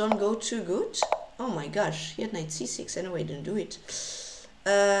results don't go too good, oh my gosh, he had knight c6, anyway, didn't do it.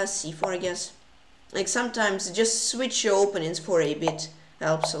 C4 I guess. Like sometimes just switch your openings for a bit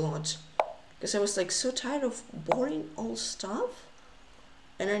helps a lot. Because I was like so tired of boring old stuff.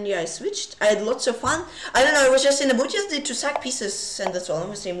 And then yeah, I switched. I had lots of fun. I don't know, I was just in the mood yesterday to sack pieces and that's all. I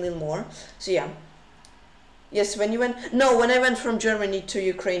was saying a little more. So yeah. Yes, when you went... No, when I went from Germany to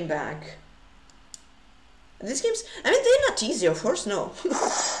Ukraine back. These games... I mean, they're not easy, of course, no.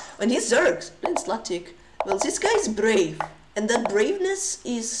 When he's Zerg, then Slatic. Well, this guy is brave. And that braveness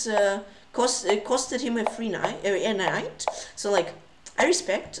is... costed him a knight. So like, I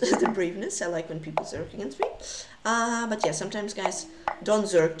respect the braveness. I like when people Zerg against me. But yeah, sometimes guys don't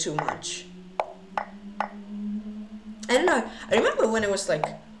Zerg too much. I don't know. I remember when I was like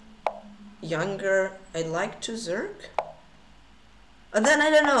younger, I liked to Zerg. And then I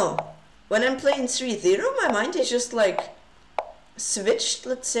don't know. When I'm playing 3-0, my mind is just like switched,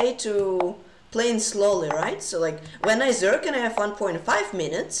 let's say, to playing slowly, right? So like when I zerk and I have 1.5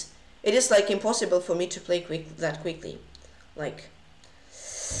 minutes, it is like impossible for me to play that quickly. Like,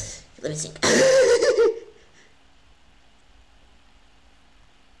 let me think.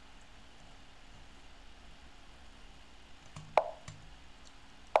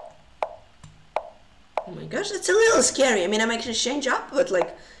 Oh my gosh, that's a little scary. I mean, I'm actually change up, but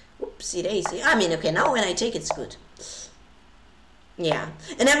like, whoopsie daisy. I mean, okay, now when I take it's good. Yeah,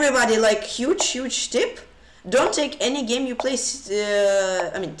 and everybody, like, huge tip. Don't take any game you play,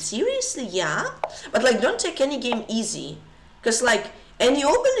 I mean, seriously, yeah. But like, don't take any game easy. Because like, any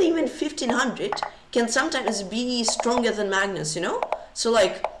open even 1500 can sometimes be stronger than Magnus, you know? So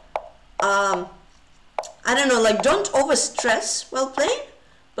like, I don't know, like, don't over stress while playing.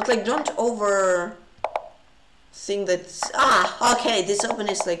 But like, don't over think that, okay, this open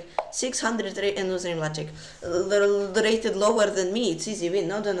is like 600 and rated lower than me, it's easy win.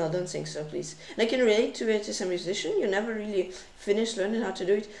 No, don't think so, please. And I can relate to it as a musician. You never really finish learning how to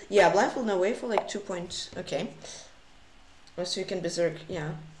do it. Yeah, blindfold no way for like 2 points. Okay. So you can berserk,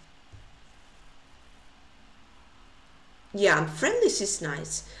 yeah. Yeah, friendly is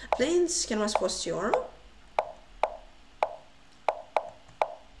nice. Planes can was posture.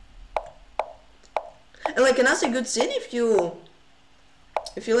 And like another good thing, if you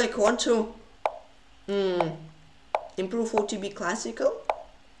like want to improve OTB classical,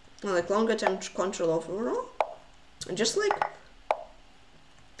 like longer time control overall, and just like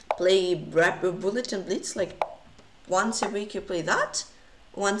play bullet and blitz, like once a week you play that,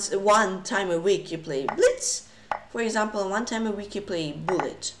 one time a week you play blitz, for example, one time a week you play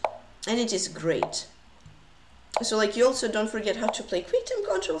bullet, and it is great. So like you also don't forget how to play quick time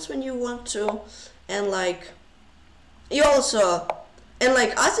controls when you want to. And like, you also, and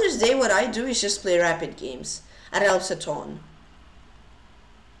like others day what I do is just play rapid games. It helps a ton.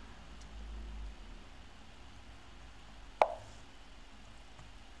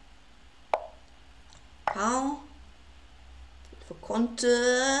 How? For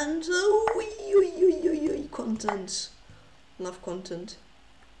content. Oh, content. Love content.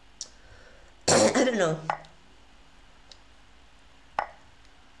 I don't know.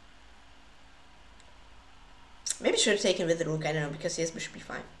 Maybe should have taken with the rook, I don't know, because he has bishop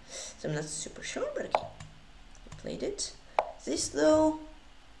b5. So I'm not super sure, but okay. I played it. This though.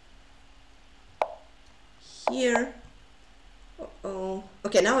 Here. Uh-oh.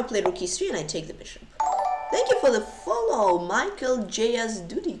 Okay, now I play rook e3 and I take the bishop. Thank you for the follow, Michael J.S.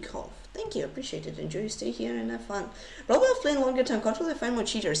 Dudikov. Thank you, appreciate it. Enjoy your stay here and have fun. Probably of playing longer time control, I find more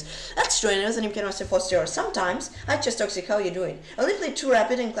cheaters. That's true, and as an imperial posture. Sometimes, I just toxic, how you doing? I only play 2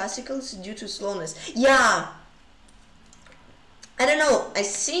 rapid and classicals due to slowness. Yeah! I don't know, I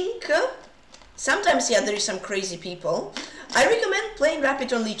think sometimes, yeah, there is some crazy people. I recommend playing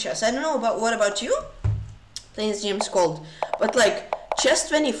rapid on chess. I don't know what about you? Playing James Gold. But like, chess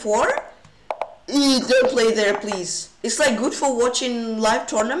 24, don't play there, please. It's like good for watching live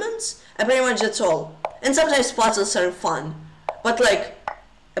tournaments, and pretty much that's all. And sometimes puzzles are fun. But like,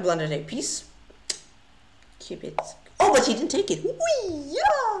 I blundered a piece. Keep it. Oh, but he didn't take it. Whee,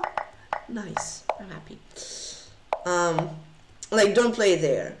 yeah! Nice, I'm happy. Like, don't play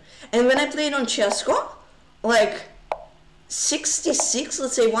there. And when I played on PeshkaCh, like 66,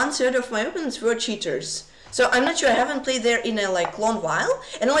 let's say 1/3 of my opponents were cheaters. So I'm not sure, I haven't played there in a like long while,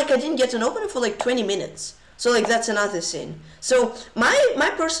 and like I didn't get an opener for like 20 minutes. So like that's another thing. So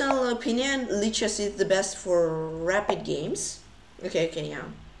my personal opinion, Lichess is the best for rapid games. Okay, yeah.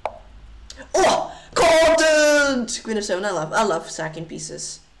 Oh, content! Queen of 7, I love sacking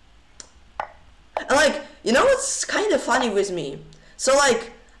pieces. And like, you know what's kind of funny with me? So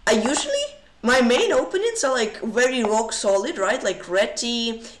like, I usually, my main openings are like very rock solid, right? Like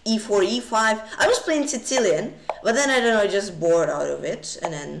Reti, e4, e5. I was playing Sicilian, but then I don't know, I just bored out of it.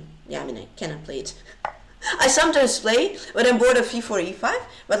 And then, yeah, I mean, I cannot play it. I sometimes play, but I'm bored of e4, e5.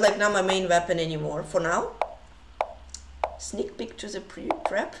 But like, not my main weapon anymore, for now. Sneak peek to the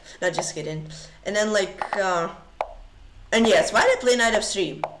prep. No, just kidding. And then like, and yes, why did I play knight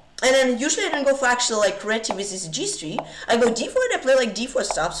f3? And then usually I don't go for actual like Reti with this g3. I go d4 and I play like d4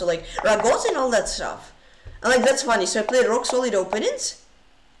 stuff, so like Ragozzi and all that stuff. And like that's funny. So I play rock solid openings,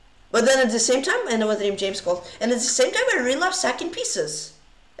 but then at the same time, I know what the name James called, and at the same time I really love sacking pieces.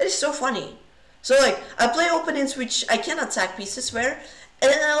 That is so funny. So like I play openings which I cannot sack pieces where,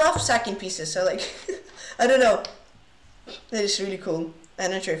 and then I love sacking pieces. So like I don't know. That is really cool. I'm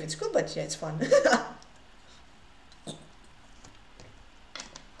not sure if it's cool, but yeah, it's fun.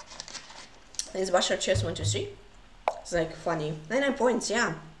 It's Bashar chess 1, 2, 3. It's like funny. 99 points,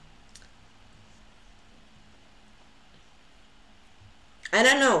 yeah. I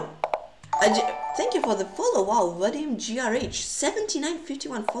don't know. Thank you for the follow. Wow, Vadim GRH,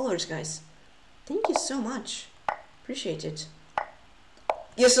 7951 followers, guys. Thank you so much. Appreciate it.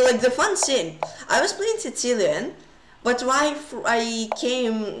 Yeah, so like the fun scene, I was playing Sicilian, but why I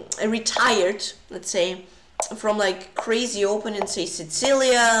came retired, let's say, from like crazy opening, say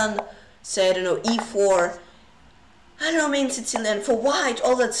Sicilian, say I don't know E4, I don't know, main Sicilian for white,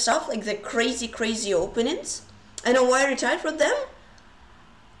 all that stuff, like the crazy openings. I know why I retired from them.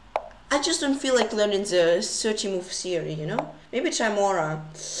 I just don't feel like learning the 30 move theory, you know? Maybe try Mora.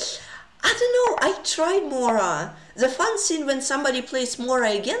 I don't know, I tried Mora. The fun scene when somebody plays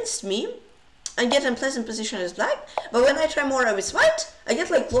Mora against me, I get in pleasant position as black, but when I try Mora with white, I get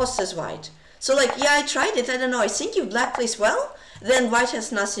like lost as white. So like, yeah, I tried it, I don't know, I think if black plays well, then white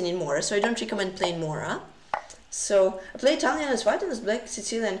has nothing in Mora, so I don't recommend playing Mora. So, I played Italian as white and as black,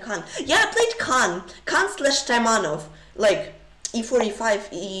 Sicilian Khan. Yeah, I played Khan slash Taimanov, like, E4, E5,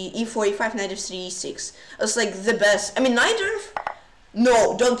 E4, E5, knight f3, E6. It was like the best. I mean, knight f,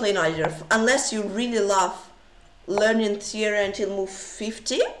 no, don't play knight f, unless you really love learning theory until move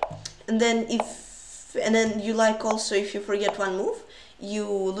 50. And then you like also, if you forget one move, you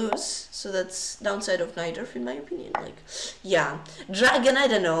lose. So that's downside of knight f, in my opinion. Like, yeah. Dragon, I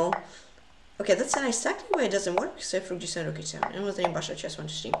don't know. Okay, that's a nice tactic, but it doesn't work. So Rook G7, Rook H7, and with the Basha chess 1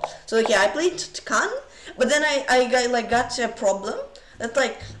 to stream. So like, yeah, I played Khan, but then I got a problem that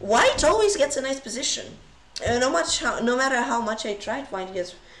like white always gets a nice position. No matter how much I tried, white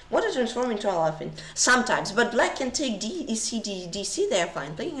gets what to transform into a laughing sometimes. But black can take DC. They are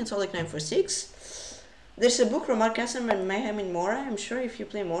fine. Playing against all like 9-4-6. There's a book from Mark Hassan and Mayhem in Mora. I'm sure if you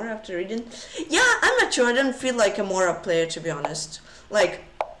play Mora after reading, yeah, I'm not sure. I don't feel like a Mora player, to be honest. Like.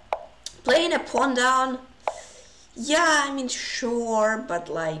 Playing a pawn down, yeah, I mean, sure, but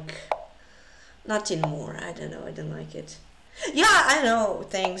like, nothing more. I don't know, I don't like it. Yeah, I know,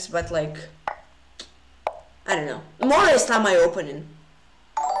 thanks, but like, I don't know. More is not my opening.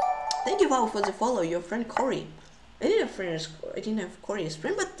 Thank you, Val, for the follow, your friend Corey. I didn't have Corey as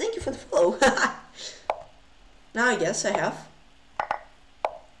friend, but thank you for the follow. Now I guess I have.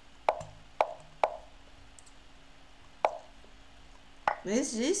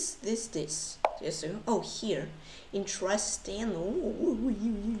 This. Yes. Oh, here. Interesting. Oh,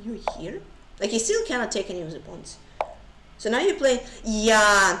 you here? Like, you still cannot take any of the pawns. So now you play.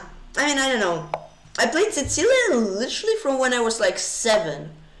 Yeah. I mean, I don't know. I played Sicilian literally from when I was like 7,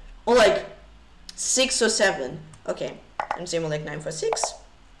 or like 6 or 7. Okay. I'm saying more like 9-4-6.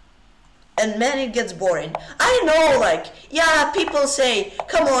 And man, it gets boring. I know, like, yeah, people say,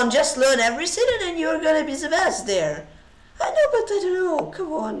 come on, just learn everything and then you're gonna be the best there. I know, but I don't know,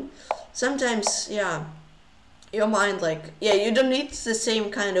 come on. Sometimes, yeah, your mind, like, yeah, you don't need the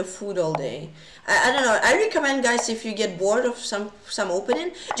same kind of food all day. I don't know, I recommend, guys, if you get bored of some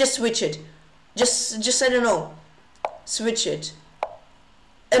opening, just switch it. Just I don't know, switch it.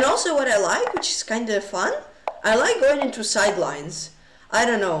 And also what I like, which is kind of fun, I like going into sidelines. I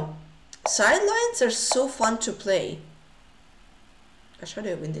don't know, sidelines are so fun to play. Gosh, how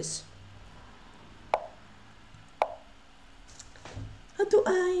do I win this? How do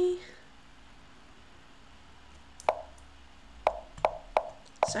I?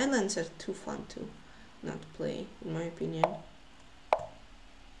 Sidelines are too fun to not play, in my opinion.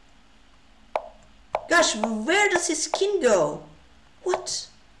 Gosh, where does his king go? What?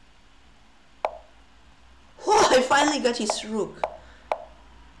 Oh, I finally got his rook.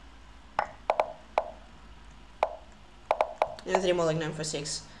 Yeah, 3 more like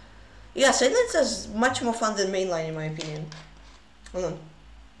 9-4-6. Yeah, sidelines is much more fun than mainline, in my opinion. Hold on.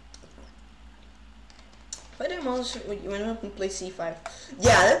 But I'm also when I play c5.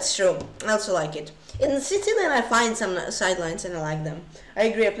 Yeah, that's true. I also like it. In Sicilian, I find some sidelines and I like them. I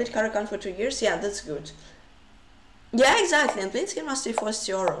agree. I played Caracan for 2 years. Yeah, that's good. Yeah, exactly. And playing Grandmaster for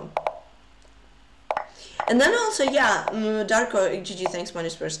Stioro. And then also, yeah, Darko, GG, thanks, Money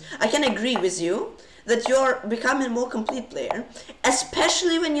Spurs. I can agree with you that you're becoming a more complete player,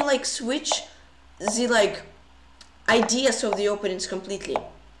 especially when you like switch the like ideas of the openings completely.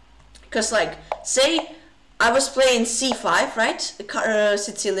 Because like, say I was playing c5, right,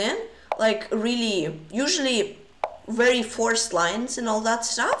 Sicilian, like really usually very forced lines and all that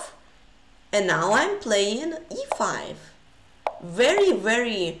stuff, and now I'm playing e5,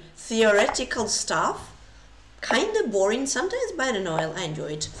 very theoretical stuff, kind of boring sometimes, but I don't know, I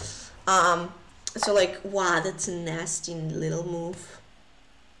enjoy it. So like, wow, that's a nasty little move.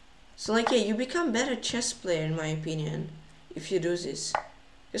 So like, yeah, you become better chess player in my opinion if you do this.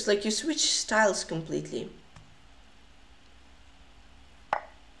 It's like you switch styles completely.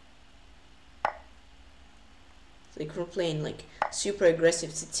 So Like we're playing like super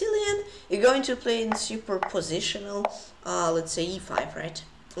aggressive Sicilian, you're going to play in super positional, let's say e5, right?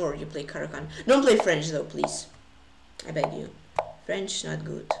 Or you play Caro-Kann. Don't play French though, please. I beg you. French, not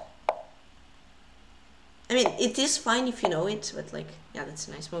good. I mean, it is fine if you know it, but like, yeah, that's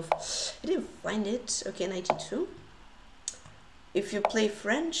a nice move. I didn't find it. Okay, 92. If you play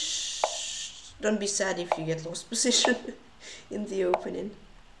French, don't be sad if you get lost position in the opening.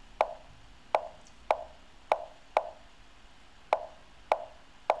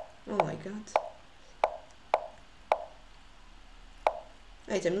 Oh my god.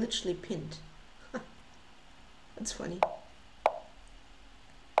 Wait, I'm literally pinned. That's funny.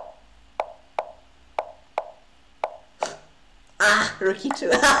 Ah, rookie 2.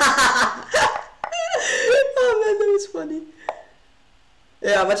 Oh man, that was funny.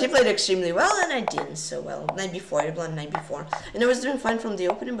 Yeah, but he played extremely well and I didn't so well. Knight b4, I blind knight b4. And I was doing fine from the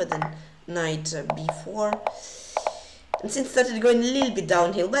opening, but then knight b4. And since it started going a little bit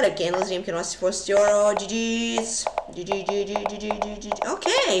downhill, but okay, LiveStream can watch for Euro. GG's. GG.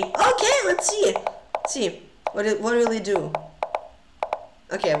 Okay, let's see. Let's see. What will he do?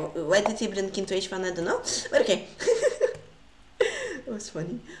 Okay, why did he bring king to h1? I don't know. But okay. That was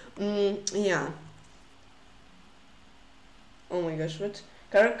funny. Yeah. Oh my gosh, what?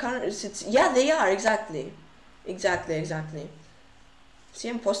 Yeah, they are, exactly. Exactly. See,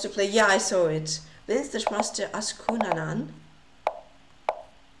 I'm supposed to play. Yeah, I saw it. Then Grandmaster Askunanan.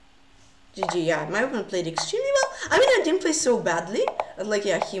 GG, yeah, my opponent played extremely well. I mean, I didn't play so badly. But like,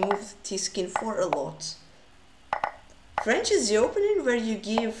 yeah, he moved Tykhon for a lot. French is the opening where you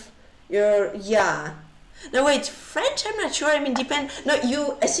give your, yeah. No, wait, French, I'm not sure. I mean, depend. No,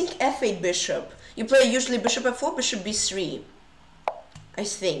 I think f8 bishop. You play usually bishop f4, bishop b3. I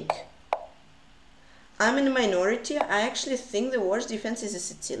think. I'm in the minority. I actually think the worst defense is a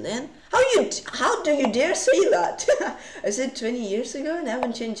Sicilian. How do you dare say that? I said 20 years ago and I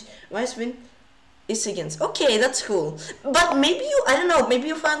haven't changed. My spin is against. Okay, that's cool. But maybe I don't know, maybe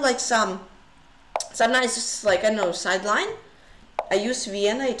you find like some nice, like, I don't know, sideline. I use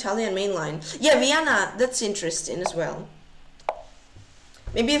Vienna, Italian mainline. Yeah, Vienna, that's interesting as well.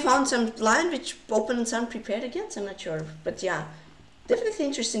 Maybe you found some line which opponents aren't prepared against, I'm not sure. But yeah, definitely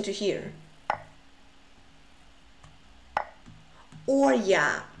interesting to hear. Or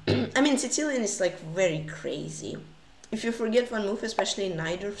yeah, I mean, Sicilian is like very crazy. If you forget one move, especially in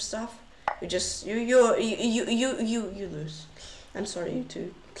Najdorf stuff, you just you lose. I'm sorry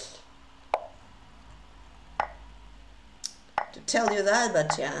to tell you that,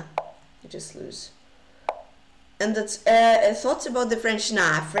 but yeah, you just lose. And that's thoughts about the French.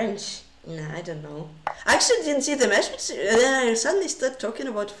 French. I don't know. I actually didn't see the match, but then I suddenly started talking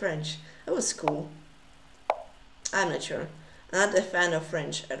about French. That was cool. I'm not sure. Not a fan of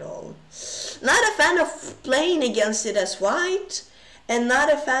French at all. Not a fan of playing against it as white, and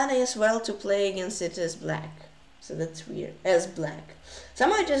not a fan as well to play against it as black. So that's weird. As black.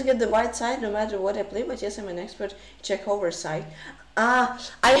 Somehow I just get the white side no matter what I play, but yes, I'm an expert Check-over side. I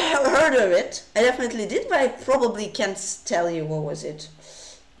have heard of it. I definitely did, but I probably can't tell you what was it.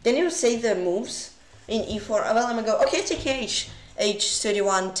 Can you say the moves in e4? Well, I'm gonna go, okay, take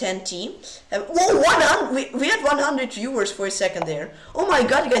h31 10t. Whoa, 100! We had 100 viewers for a second there. Oh my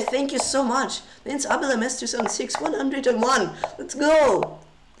god, guys, thank you so much. It's Abel MS276, 101. Let's go.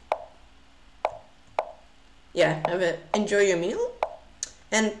 Yeah, enjoy your meal.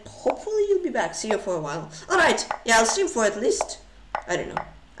 And hopefully you'll be back. See you for a while. Alright, yeah, I'll stream for at least, I don't know,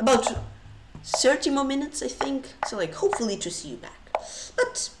 about 30 more minutes, I think. So, like, hopefully to see you back.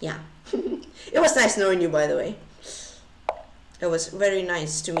 But, yeah. It was nice knowing you, by the way. It was very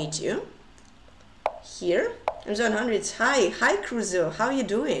nice to meet you. Here. I'm Zone 100. Hi, Cruzo. How are you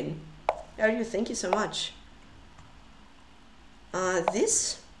doing? How are you? Thank you so much.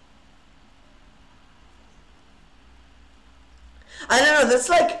 This? I don't know, that's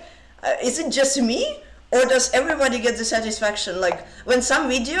like, is it just me? Or does everybody get the satisfaction? Like, when some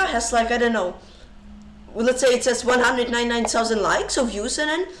video has like, I don't know, well, let's say it says 199,000 likes or views, and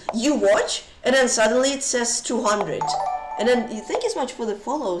then you watch, and then suddenly it says 200. And then you thank you so much for the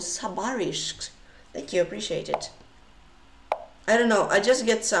follows, Habarish. Thank you, appreciate it. I don't know, I just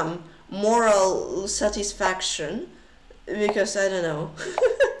get some moral satisfaction, because I don't know,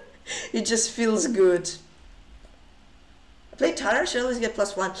 it just feels good. Play Tarash, I always get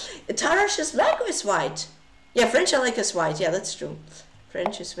 +1. Tarash is black or is white? Yeah, French I like as white. Yeah, that's true.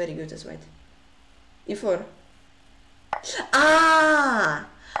 French is very good as white. E4. Ah!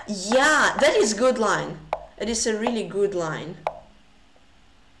 Yeah, that is good line. It is a really good line.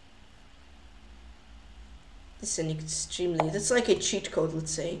 It's an extremely... That's like a cheat code,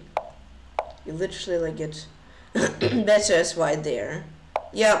 let's say. You literally like get better as white there.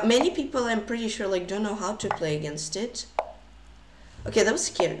 Yeah, many people I'm pretty sure like don't know how to play against it. Okay, that was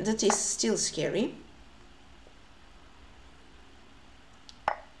scary. That is still scary.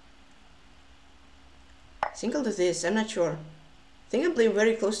 I think I'll do this. I'm not sure. I think I'm playing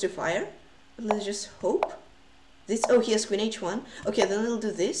very close to fire. But let's just hope. This. Oh, he has Queen H1. Okay, then I'll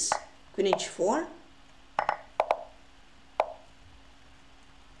do this. Queen H4.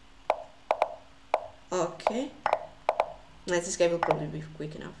 Okay. Nice, this guy will probably be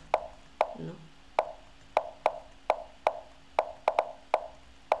quick enough. No.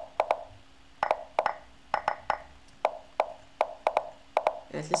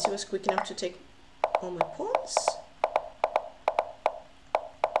 At least he was quick enough to take all my pawns.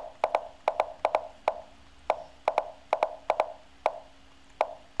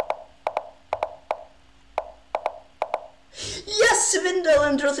 Yes, Swindle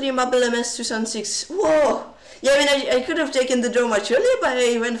and draw 3 Mabel MS 276. Whoa! Yeah, I mean, I could have taken the draw much earlier, but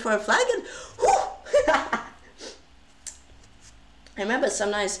I went for a flag and whoo! I remember some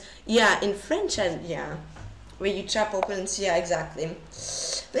nice, yeah, in French, yeah, where you trap opponents, yeah, exactly.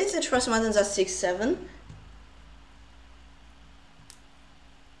 Let's say first buttons are 6-7.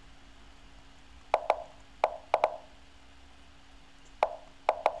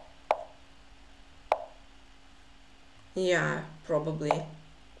 Yeah, probably.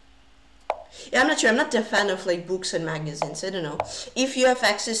 Yeah, I'm not sure. I'm not a fan of like books and magazines. I don't know. If you have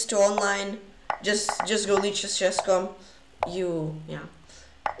access to online, just go PeshkaCh. Yeah.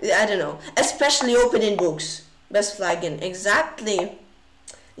 I don't know. Especially opening books. Best flagging. Exactly.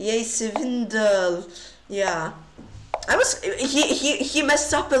 Yay, Swindle. Yeah. He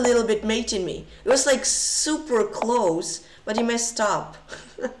messed up a little bit mating me. It was like super close, but he messed up.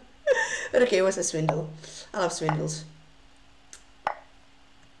 But okay, it was a swindle. I love swindles.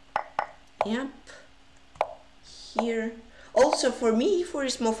 Yep. Here. Also for me, E4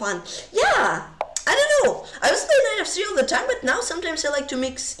 is more fun. Yeah! I don't know. I was playing Knight f3 all the time, but now sometimes I like to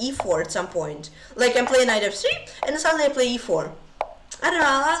mix E4 at some point. Like I'm playing Knight f3 and suddenly I play E4. I don't know,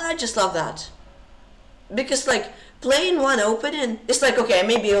 I just love that. Because like playing one opening, it's like, okay,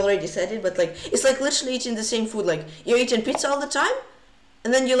 maybe I already said it, but like it's like literally eating the same food. Like you're eating pizza all the time,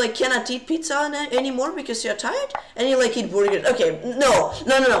 and then you like cannot eat pizza anymore because you're tired, and you like eat burgers. Okay, no.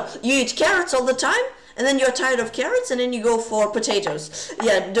 You eat carrots all the time, and then you're tired of carrots, and then you go for potatoes.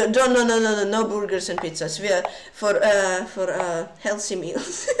 Yeah, no burgers and pizzas. We are for healthy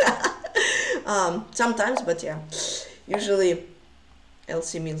meals. Sometimes, but yeah, usually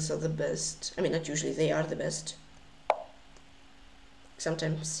healthy meals are the best. I mean, not usually, they are the best.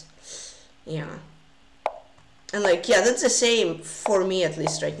 Sometimes, yeah. And like, yeah, that's the same for me, at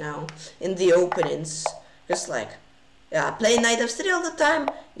least right now, in the openings. Just like, yeah, playing Knight f3 all the time,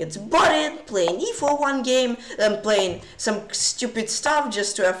 gets bodied, playing E4 one game, then playing some stupid stuff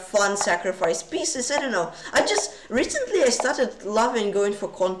just to have fun, sacrifice pieces, I don't know. Recently I started loving going for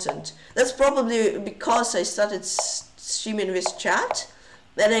content. That's probably because I started streaming with chat,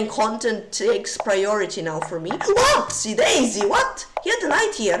 and then content takes priority now for me. Whoopsie daisy, what? He had a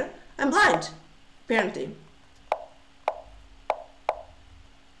knight here. I'm blind, apparently.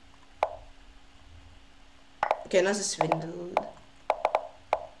 Okay, now the swindle.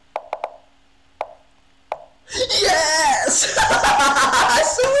 Yes!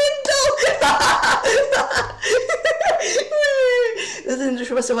 Swindle! That's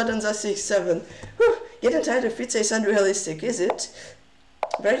interesting. Buttons are 6-7. Getting tired of pizza is unrealistic, is it?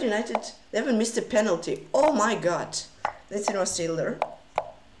 Bright United, they haven't missed a penalty. Oh my god. Let's see what's still there.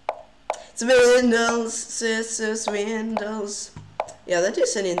 Swindles, swindles. Yeah, that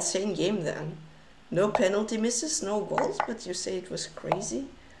is an insane game then. No penalty misses, no goals, but you say it was crazy?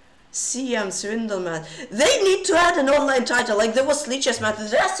 CM Swindle Man. They need to add an online title, like there was Leech's Master.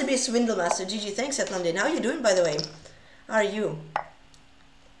 There has to be a Swindle Master. GG, thanks at London. How are you doing, by the way? How are you?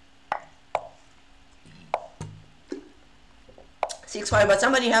 6-5, but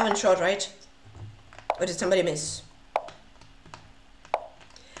somebody haven't shot, right? Or did somebody miss?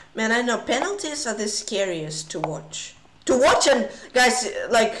 Man, I know, penalties are the scariest to watch. To watch and, guys,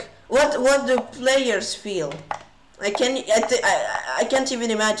 like, what do players feel? I can't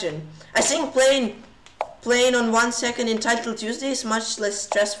even imagine. I think playing on 1 second in Title Tuesday is much less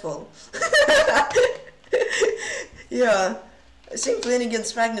stressful. Yeah, I think playing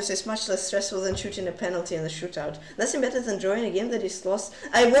against Magnus is much less stressful than shooting a penalty in a shootout. Nothing better than drawing a game that is lost.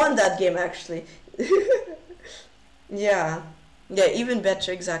 I won that game actually. Yeah, even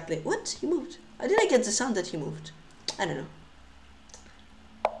better, exactly. What? He moved. I didn't get the sound that he moved. I don't know.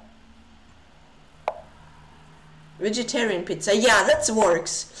 Vegetarian pizza. Yeah, that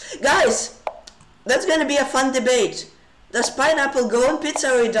works. Guys, That's gonna be a fun debate. Does pineapple go on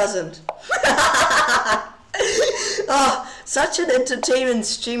pizza or it doesn't? Oh, such an entertainment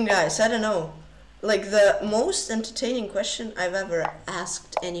stream, guys. I don't know. Like the most entertaining question I've ever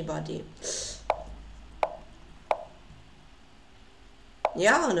asked anybody.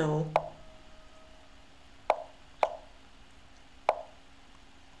 Yeah or no?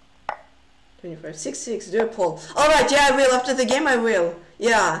 $25, 6, do a poll. Alright, yeah, I will. After the game, I will.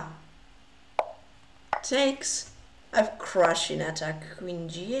 Yeah. Takes. I've crushing attack. Queen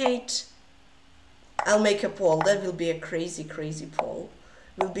G8. I'll make a poll. That will be a crazy, crazy poll.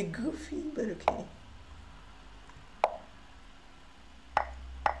 Will be goofy, but okay.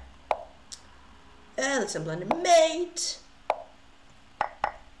 Let's implement a mate.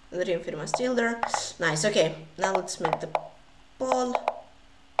 The reinforcement still there. Nice, okay. Now let's make the poll.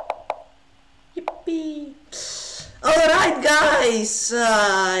 Yippee. Alright, guys.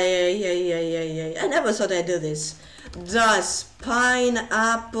 I never thought I'd do this. Does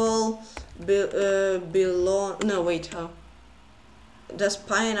pineapple belong? No, wait, how? Does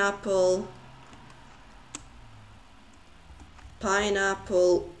pineapple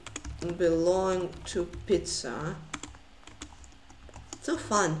belong to pizza? So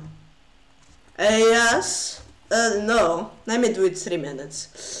fun. Yes. No. Let me do it 3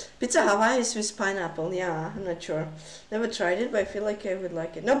 minutes. Pizza Hawaii is with pineapple. Yeah, I'm not sure. Never tried it, but I feel like I would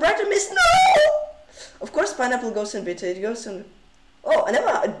like it. No, Brighton Miss. No. Of course, pineapple goes in pizza. It goes in. Oh, I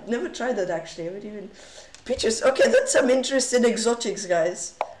never tried that actually. I would even. Peaches. Okay, that's some interesting exotics,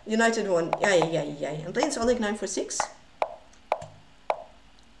 guys. United one. Yeah. I'm playing Solid 946.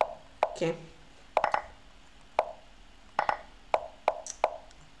 Okay.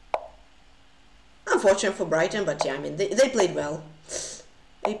 Unfortunate for Brighton, but yeah, I mean, they played well.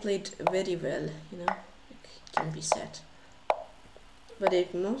 They played very well, you know, it can be said. But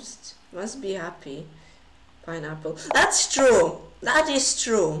it must be happy. Pineapple. That's true. That is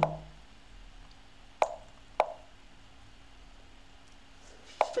true.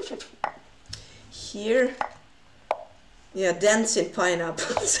 Here. Yeah, dancing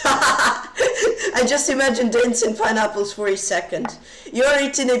pineapples. I just imagine dancing pineapples for a second. You're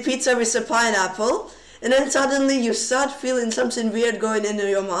eating a pizza with a pineapple, and then suddenly you start feeling something weird going into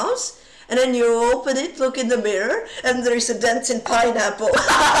your mouth, and then you open it, look in the mirror, and there is a dancing pineapple.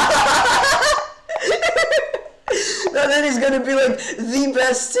 Now that is gonna be like the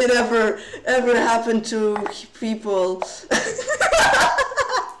best thing ever happened to people.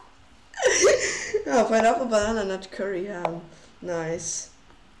 Oh, pineapple, banana, nut, curry, ham. Nice.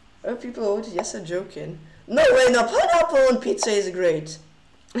 Oh, people voted yes, I'm joking. No way, no, pineapple on pizza is great.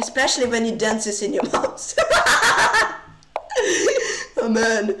 Especially when it dances in your mouth. Oh,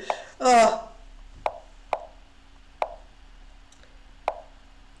 man. Oh.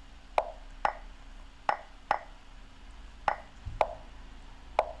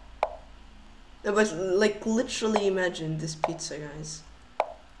 No, but, like, literally imagine this pizza, guys.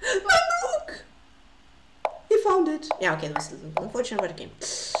 Look! He found it. Yeah, okay, that was unfortunate, but it came.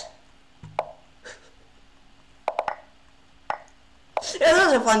 Yeah, that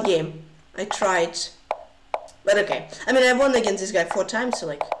was a fun game. I tried. But okay. I mean, I won against this guy 4 times, so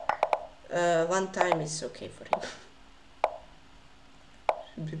like, 1 time is okay for him.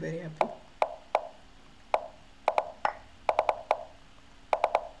 Should be very happy.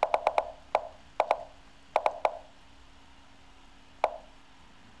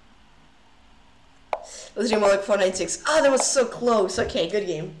 Let's do more like 496. Ah, that was so close. Okay, good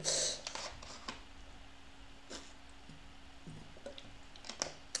game.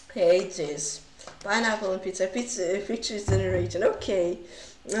 Okay, it is. Pineapple and pizza. Peaches generation. Okay.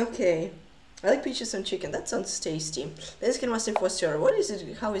 Okay. I like peaches and chicken. That sounds tasty. Mexican Master for sure. What is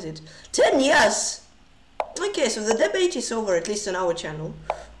it? How is it? 10 years! Okay, so the debate is over, at least on our channel.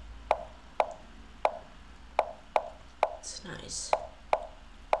 It's nice.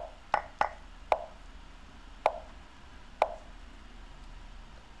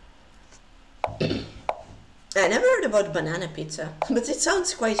 I never heard about banana pizza, but it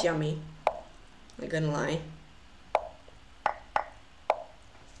sounds quite yummy. I'm gonna lie.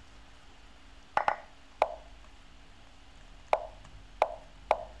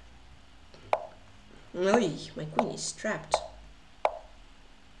 Oy, my queen is trapped.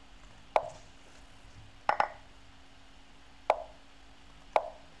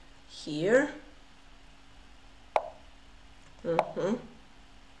 Here.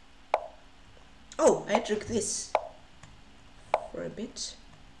 Oh, I took this for a bit.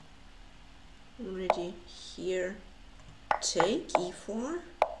 Already here. Take e4.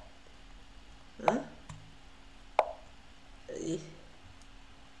 Huh?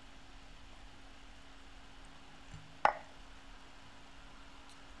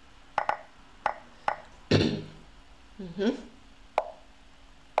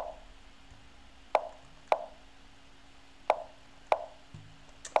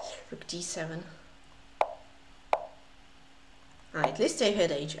 Rook d7. At least I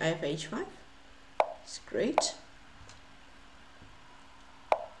have h5. It's great.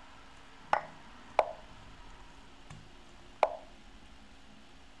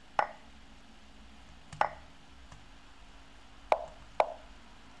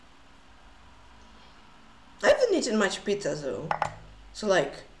 I haven't eaten much pizza though, so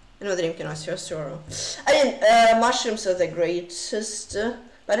like, another dream cannot your sorrow. I mean, mushrooms are the greatest.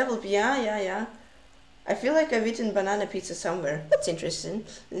 Pineapple, yeah. I feel like I've eaten banana pizza somewhere. That's interesting.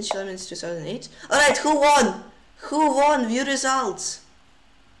 Initial elements 2008. Alright, who won? Who won? View results.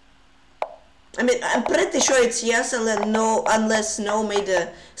 I mean, I'm pretty sure it's yes unless no made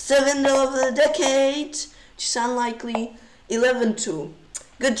a 7 of the decade, which is unlikely. 11-2.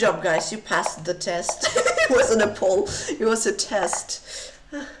 Good job, guys. You passed the test. It wasn't a poll. It was a test.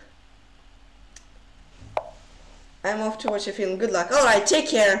 I'm off to watch a film. Good luck. Alright, take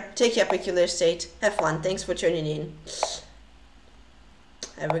care. Take care, Peculiar State. Have fun. Thanks for tuning in.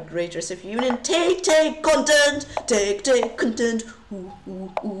 Have a great rest of your evening. Take content. Take content. Content.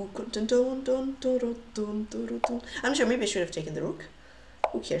 I'm sure maybe I should have taken the rook.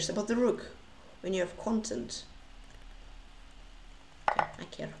 Who cares about the rook when you have content? Okay, I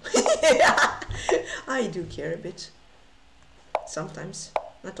care. I do care a bit. Sometimes.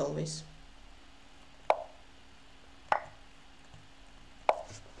 Not always.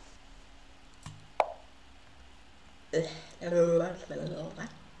 I'm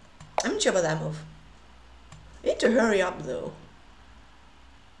not sure about that move. I need to hurry up though.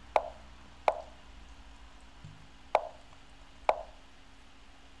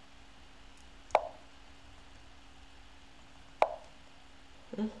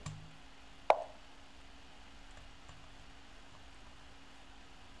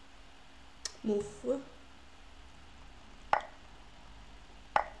 Move.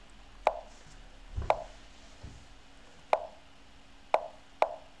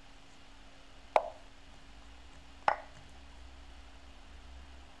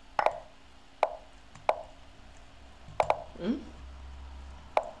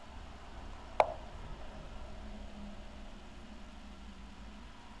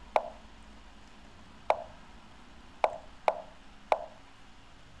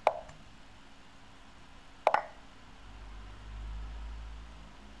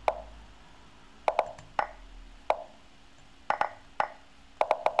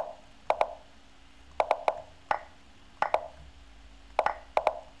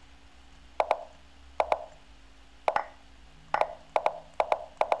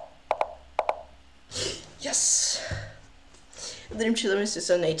 Yes! Dream Chiller Mr.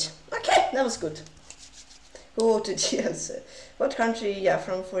 Sun 8. Okay, that was good. Who voted yes? What country? Yeah,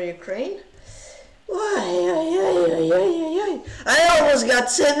 for Ukraine? Why? I almost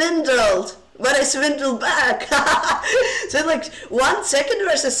got swindled, but I swindled back. So like 1 second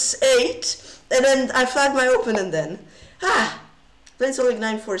versus 8, and then I flagged my opponent then. Playing Solid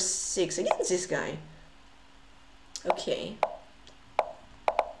 9-4-6 against this guy. Okay.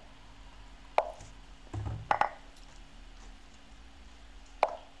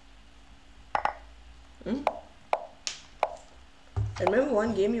 I remember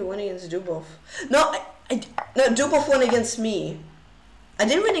one game you won against Dubov. No, no, Dubov won against me. I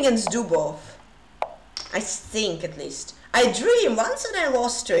didn't win against Dubov. I think, at least. I drew him once and I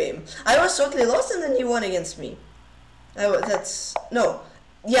lost to him. I was totally lost and then he won against me. No.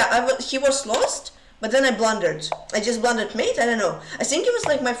 Yeah, he was lost, but then I blundered. I just blundered mate, I don't know. I think it was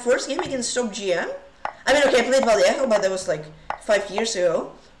like my first game against top GM. I mean, okay, I played Vallejo, but that was like 5 years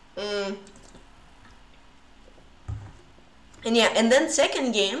ago. And yeah, and then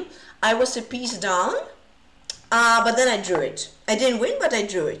second game, I was a piece down, but then I drew it. I didn't win, but I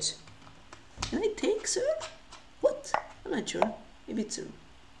drew it. Can I take, sir? What? I'm not sure. Maybe it's a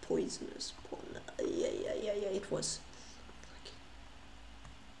poisonous pawn. Yeah, it was. Okay.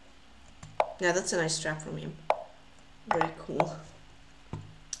 Yeah, that's a nice trap from him. Very cool.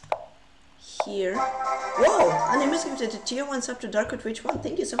 Here. Whoa! Animus gifted a tier 1 sub to Darko Twitch 1.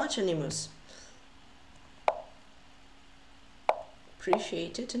 Thank you so much, Animus.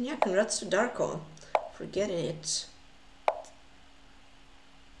 Appreciate it, and yeah, congrats to Darko for getting it.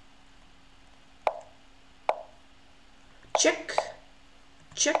 Check,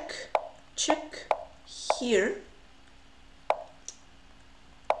 here.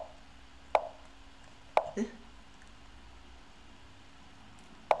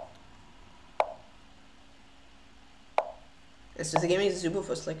 So the game against Zubov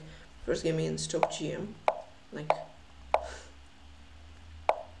was like first game against top GM, like.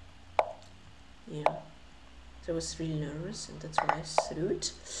 Yeah. So I was really nervous, and that's why I threw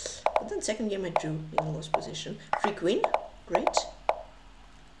it. But then second game I drew in a lost position. Free queen, great.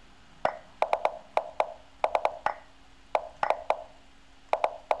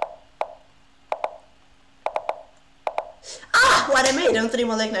 Ah, what I made on 3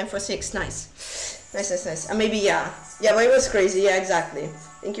 more leg 9 for 6. Nice, nice, nice, nice. Maybe yeah, but it was crazy. Yeah, exactly.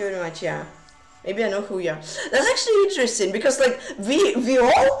 Thank you very much. Yeah. Maybe I know who you are. That's actually interesting because like we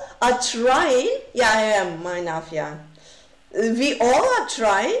all are trying. Yeah, I am enough. Yeah, we all are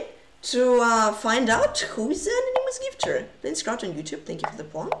trying to find out who is the anonymous gifter. Playing Scout on YouTube. Thank you for the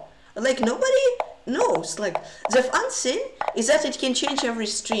pawn. Like nobody knows. Like the fun thing is that it can change every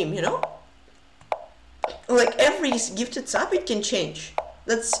stream. You know, like every gifted sub it can change.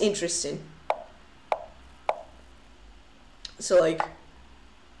 That's interesting. So like,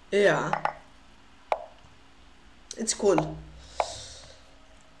 yeah. It's cool.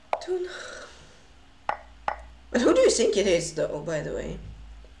 But who do you think it is, though, by the way?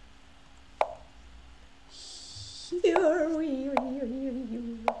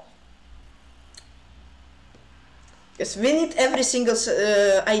 Because we need every single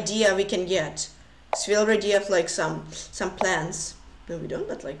idea we can get. So we already have like some plans. No, we don't,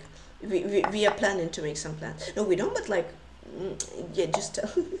 but like we are planning to make some plans. No, we don't, but like yeah, just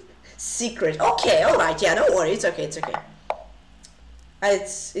secret. Okay, all right. Yeah, don't worry. It's okay. It's okay.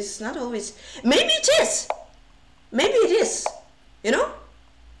 It's not always. Maybe it is. Maybe it is. You know,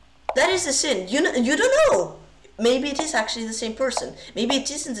 that is the sin. You don't know. Maybe it is actually the same person. Maybe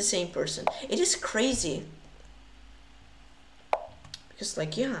it isn't the same person. It is crazy. Because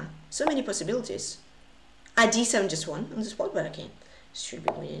like yeah, so many possibilities. D7 just won on the spot, but okay, should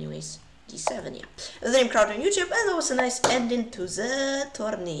be win anyways. D7, yeah. The name crowd on YouTube, and that was a nice ending to the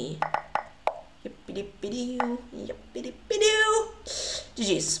tourney. Yippity-pidoo, yippity-pidoo.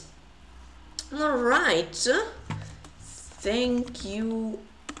 GG's. Alright. Thank you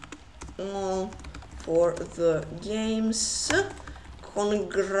all for the games.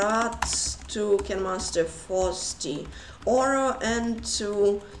 Congrats to Grandmaster Fosty, Oro, and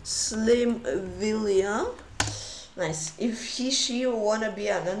to Slim William. Nice. If she wanna be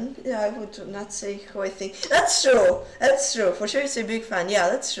Anan, yeah, I would not say who I think. That's true. That's true. For sure, he's a big fan. Yeah,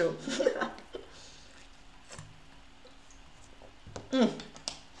 that's true.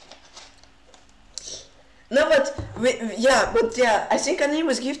 No, but yeah, I think Anan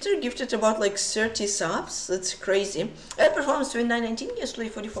was gifted about like 30 subs. That's crazy. Performance 2919, yes, play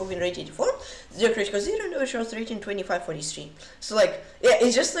 44, win rate 84, 0 critical 0, and overall rating 2543. So like, yeah,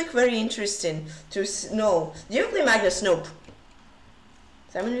 it's just like very interesting to know. Do you play Magnus? Nope.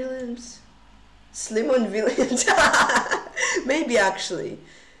 Simon Williams, Slimon Williams. Maybe actually,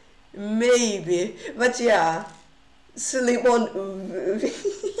 maybe, but yeah. Slimon,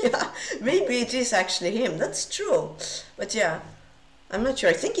 yeah, maybe it is actually him. That's true, but yeah, I'm not sure.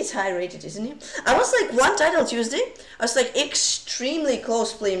 I think he's high rated, isn't he? I was like one title Tuesday. I was like extremely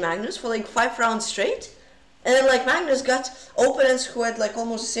close playing Magnus for like 5 rounds straight, and then like Magnus got opponents who had like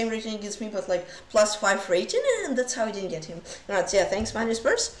almost the same rating against me, but like +5 rating, and that's how I didn't get him. Alright, yeah, thanks Magnus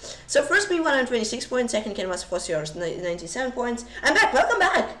Spurs. So first me 126 points, second Grandmaster for yours 97 points. I'm back. Welcome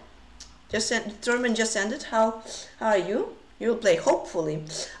back. The tournament just ended. How are you? You'll play, hopefully.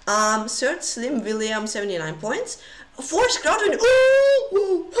 Third, Slim William, 79 points. Fourth, Crowdwin.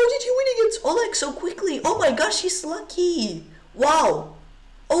 Oh, how did he win against Oleg so quickly? Oh my gosh, he's lucky. Wow.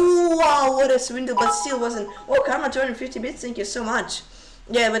 Oh, wow, what a swindle, but still wasn't. Oh, Karma 250 bits, thank you so much.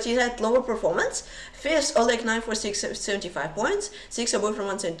 Yeah, but he had lower performance. Fifth, Oleg 946, 75 points. 6th, Aboy from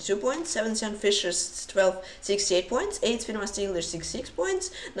 172 points. 7th, Fisher's 12, 68 points. 8th, Finmas English 66 points.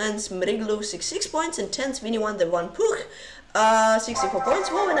 9th, Mriglu 66 points. And 10th, Vinny won the 1 Puch, 64 points.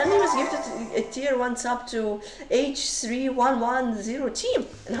 Whoa, and Andy was gifted a tier 1 sub to H3110 team.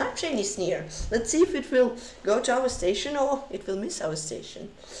 And Hype Chain is near. Let's see if it will go to our station or it will miss our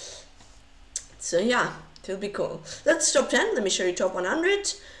station. So yeah. It will be cool. That's top 10. Let me show you top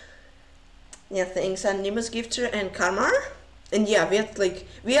 100. Yeah, thanks Anonymous Gifter and Karmar. And yeah, we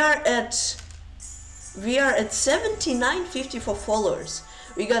are at 7954 followers.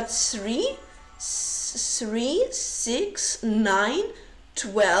 We got 3, 6, 9,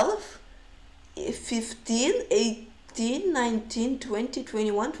 12, 15, 18, 19, 20,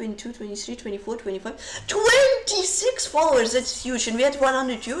 21, 22, 23, 24, 25, 26 followers. That's huge. And we had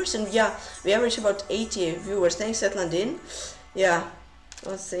 100 viewers, and yeah, we averaged about 80 viewers. Thanks, Atlandin. Yeah,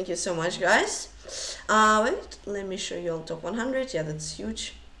 well, thank you so much, guys. Wait, let me show you all top 100. Yeah, that's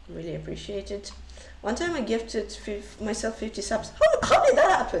huge. Really appreciate it. One time I gifted myself 50 subs. How did that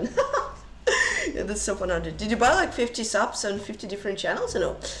happen? Yeah, that's so 100. Did you buy like 50 subs on 50 different channels or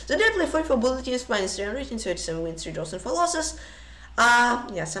no? So they play 44 bulletins, minus 3 rating, 37 wins, 3 draws and 4 losses.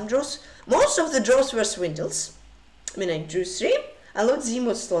 Yeah, some draws. Most of the draws were swindles. I mean, I drew 3. I load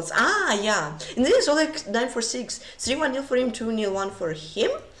Z-mode slots. Ah, yeah. And this is all like 9 for 6. 3-1-0 for him, 2-0-1 for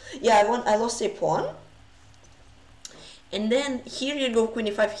him. Yeah, I lost a pawn. And then here you go, queen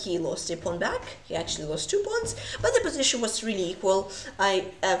e5, he lost a pawn back. He actually lost 2 pawns, but the position was really equal. I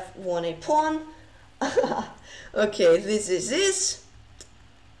have won a pawn. Okay, this is this.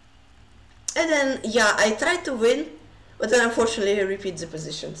 And then, yeah, I tried to win, but then unfortunately I repeat the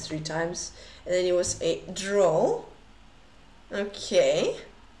position 3 times. And then it was a draw. Okay.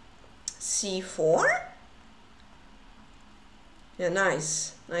 C4. Yeah,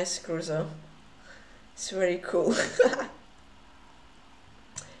 nice. Nice cruiser. It's very cool.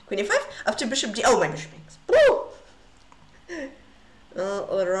 Queen e5 after bishop d. Oh, my bishop hangs.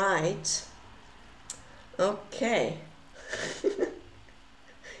 All right. Okay. Yeah,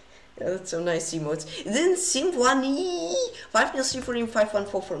 that's some nice emotes. Then sim 1e. 5-0 for him,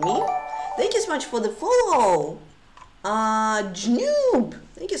 5-1-4 for me. Thank you so much for the follow. Jnoob.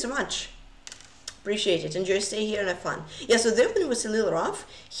 Thank you so much. Appreciate it. Enjoy stay here and have fun. Yeah, so the opening was a little rough.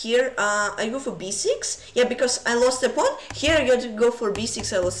 Here, I go for b6. Yeah, because I lost a pawn. Here I got to go for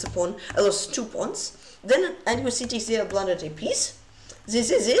b6. I lost a pawn. I lost 2 pawns. Then I go c takes d. I blundered a piece. This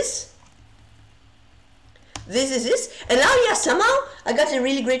is this. This is this. And now, yeah, somehow I got a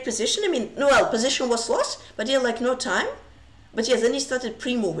really great position. I mean, no, well, position was lost, but yeah, like no time. But yeah, then he started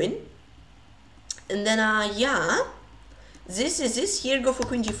pre-moving. And then, yeah. This is this. Here go for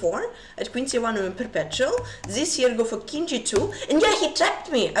queen g4. At queen c1 I'm in perpetual. This here go for king g2. And yeah, he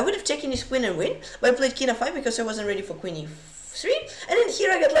trapped me. I would have taken his queen and win, but I played king f5 because I wasn't ready for queen e3. And then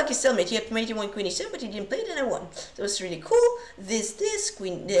here I got lucky stalemate. He had mate e1 queen e7, but he didn't play it and I won. So it was really cool. This,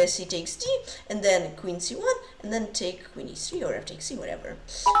 queen c takes d, and then queen c1, and then take queen e3 or f takes c, whatever.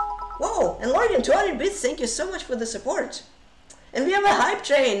 Whoa, and Lorgan, 200 bits, thank you so much for the support. And we have a hype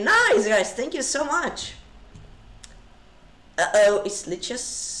train. Nice, guys, thank you so much. Uh-oh, it's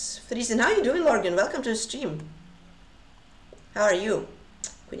Lichess Friesen. How are you doing, Lorgan? Welcome to the stream. How are you?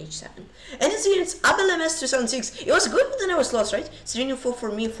 Queen h7. And it's against Abel MS 2006. It was good, but then I was lost, right? 3-4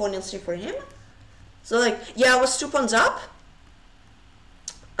 for me, 4-3 for him. So, like, yeah, I was 2 pawns up.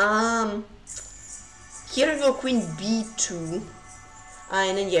 Here I go queen b2.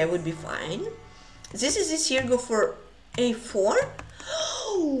 And then, yeah, it would be fine. This is this. Here go for a4.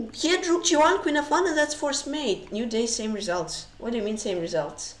 Oh, he had rook g1, queen f1, and that's forced mate. New day, same results. What do you mean same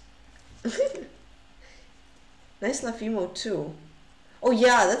results? Nice laugh emote too. Oh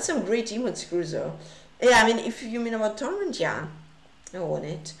yeah, that's some great emotes, Cruzo. Yeah, I mean, if you mean about tournament, yeah. I want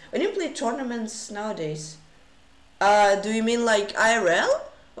it. When you play tournaments nowadays, do you mean like IRL?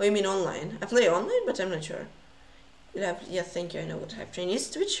 Or you mean online? I play online, but I'm not sure. You'll have, yeah, thank you, I know what hype train is,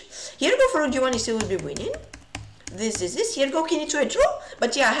 Twitch. Here go for rook g1, you still will be winning. This is this. Here go king e2 a draw.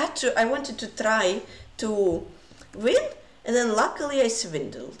 But yeah, I wanted to try to win, and then luckily I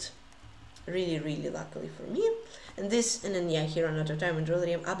swindled. Really, really luckily for me. And this, and then yeah, here on out of time and draw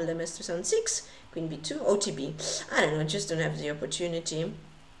the Abel MS 2006, queen b2, OTB. I don't know, just don't have the opportunity.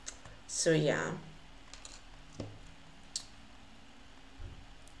 So yeah.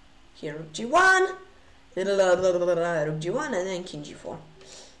 Here rook g1, rook g1, and then king g4.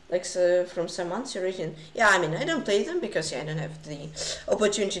 Like, so from some months you're written. Yeah, I mean, I don't play them because, yeah, I don't have the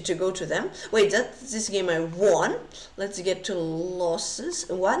opportunity to go to them. Wait, this game I won. Let's get to losses.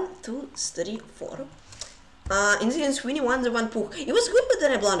 1, 2, 3, 4. In the end, Winnie won the 1 Puch. It was good, but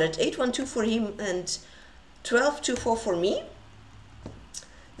then I blundered. 8-1-2 for him and 12-2-4 for me.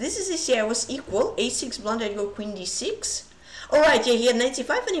 This is this, yeah, I was equal. A6 blunder, I go queen d6. Alright, yeah, he had knight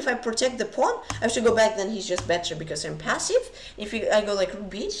c5, and if I protect the pawn, I have to go back, then he's just better because I'm passive. If I go like rook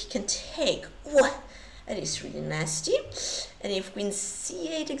b8, he can take. What? That is really nasty. And if queen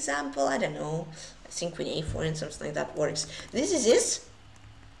c8 example, I don't know. I think queen a4 and something like that works. This is this.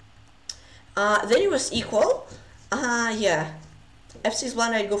 Then it was equal. Yeah. f6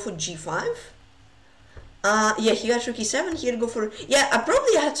 blunder, I'd go for g5. Yeah, he got rook e7, here go for... Yeah, I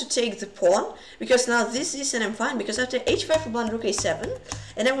probably had to take the pawn, because now this is, and I'm fine, because after h5 I blunder rook a7,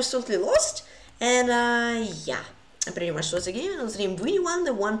 and I was totally lost, and yeah, I pretty much lost the game, and I was named Winnie won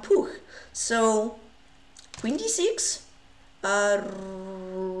the 1 Puch. So, queen d6, I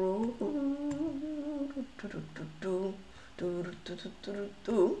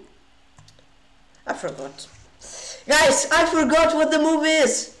forgot. Guys, I forgot what the move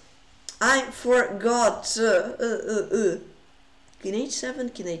is! I forgot. King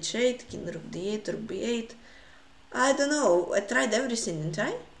h7, king h8, king rook d8, rook b8. I don't know. I tried everything, didn't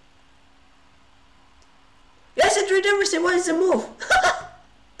I? tried everything. What is the move?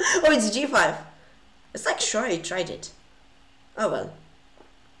 Oh, it's G5. It's like, sure, I tried it. Oh well.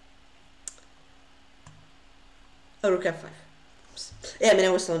 Oh, Rook F5. Oops. Yeah, I mean,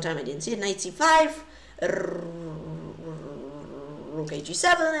 it was a long time I didn't see it. Knight C5. Rook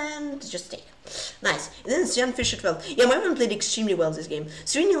G7 and just take. Nice. And then it's Jan Fischer 12. Yeah, my man played extremely well this game.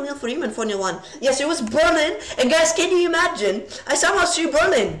 3-0 for him and 4-1. Yes, it was Berlin. And guys, can you imagine? I somehow threw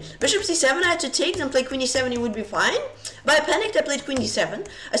Berlin. Bishop C7, I had to take, then play Queen E7, it would be fine. But I panicked, I played Queen D7.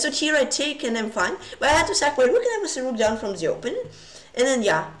 I thought here I'd take and I'm fine. But I had to sack my rook and I was a rook down from the open. And then,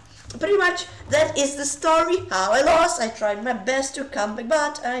 yeah. Pretty much, that is the story. How I lost. I tried my best to come back,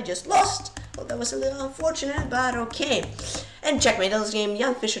 but I just lost. Well, that was a little unfortunate, but okay. And checkmate on this game,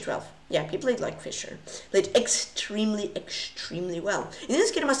 Jan Fischer 12. Yeah, he played like Fischer. Played extremely, extremely well. In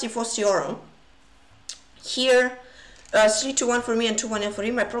this game, I must for Cioro. Here, 3-2-1 for me and 2-1 for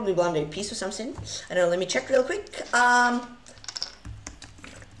him. I probably blundered a piece or something. I don't know, let me check real quick.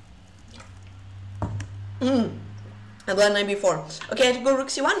 I blundered knight b4. Okay, I had to go rook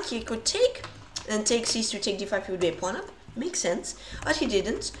c1. He could take, and take c3, take d5, he would be a pawn up. Makes sense, but he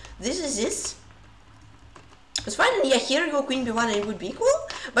didn't. This is this. It's fine, and yeah, here I go queen b1 and it would be equal.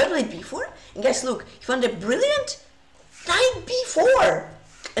 But I played b4, and guys, look, he found a brilliant knight b4.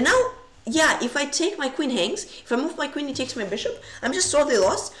 And now, yeah, if I take my queen hangs, if I move my queen, he takes my bishop. I'm just totally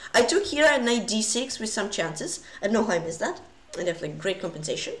lost. I took here at knight d6 with some chances. I don't know how I missed that. And I have like great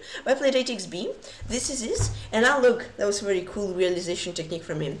compensation. But I played a takes b. This is this, and now look, that was a very cool realization technique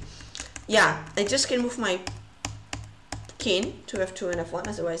from him. Yeah, I just can move my king to f2 and f1,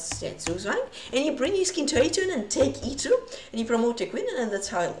 otherwise yeah, it's Zugzwang. And he bring his king to a2 and take e2, and he promote a queen, and that's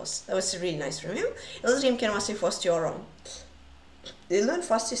how I lost. That was really nice from him. Another game can master first Cioro. Did you learn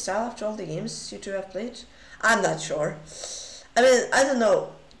fasty style after all the games you two have played? I'm not sure. I mean, I don't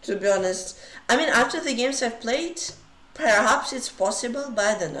know, to be honest. I mean, after the games I've played, perhaps it's possible, but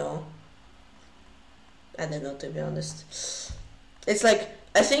I don't know. I don't know, to be honest. It's like,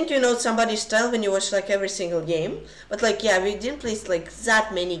 I think you know somebody's style when you watch like every single game, but like yeah, we didn't play like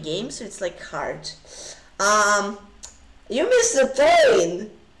that many games, so it's like hard. You missed the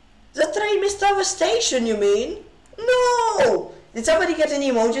train. The train missed our station, you mean? No. Did somebody get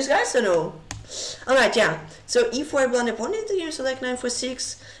any emojis, guys, or no? Alright, yeah. So e4 blind opponent in the game, so like 9 for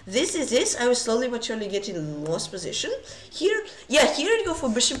 6. This is this. I was slowly but surely getting lost position. Here, yeah, here I'd go for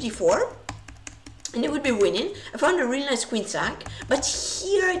bishop d4. And it would be winning. I found a really nice queen sack, but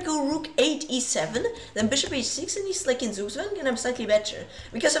here I'd go rook 8 e7, then bishop h6, and he's like in Zugzwang, and I'm slightly better.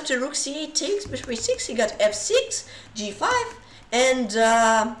 Because after rook c8 takes, bishop h6, he got f6, g5, and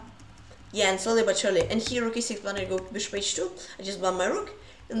yeah, and slowly but surely. And here rook e6, blind, I go bishop h2, I just blind my rook,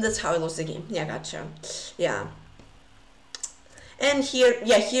 and that's how I lost the game. Yeah, gotcha. Yeah. And here,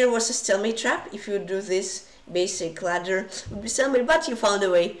 yeah, here was a stalemate trap. If you do this basic ladder, would be stalemate, but you found a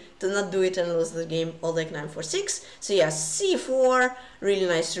way to not do it and lose the game all like 9 for 6. So yeah, c4, really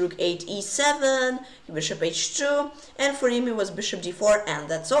nice rook 8 e7, bishop h2, and for him it was bishop d4, and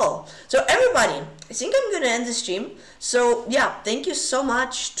that's all. So everybody, I think I'm gonna end the stream. So yeah, thank you so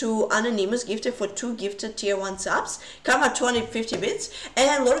much to Anonymous gifted for 2 gifted tier 1 subs, Karma 250 bits,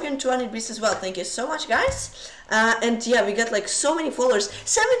 and Lorgan 200 bits as well. Thank you so much, guys. And yeah, we got like so many followers,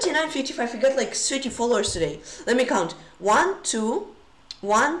 79.55, we got like 30 followers today. Let me count. 1, 2,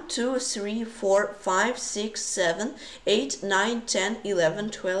 3, 4, 5, 6, 7, 8, 9, 10, 11,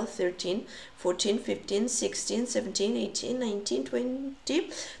 12, 13, 14, 15, 16, 17, 18, 19, 20,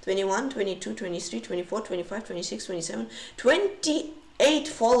 21, 22, 23, 24, 25, 26, 27, 28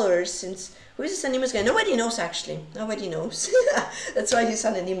 followers since... Who is this anonymous guy? Nobody knows, actually. Nobody knows. That's why he's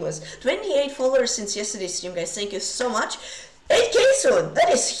anonymous. 28 followers since yesterday's stream, guys. Thank you so much. 8K soon.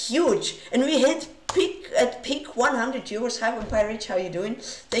 That is huge. And we hit peak 100 viewers. Hi, Vampire Rich. How you doing?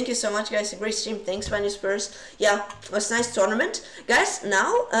 Thank you so much, guys. A great stream. Thanks, Spanish Spurs. Yeah, it was a nice tournament. Guys,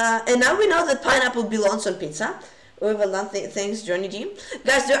 now, and now we know that pineapple belongs on pizza. We will love thanks, Johnny G.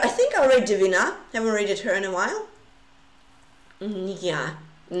 Guys, I think I'll rate Divina. Haven't rated her in a while. Yeah.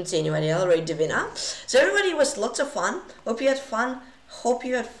 Didn't see anybody else, right, Divina. So everybody, was lots of fun. Hope you had fun.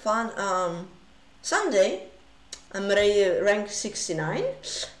 Sunday, I'm rank 69.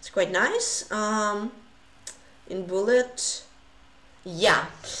 It's quite nice. In bullet, yeah.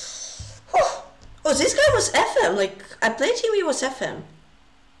 Oh, this guy was FM. Like I played him, he was FM.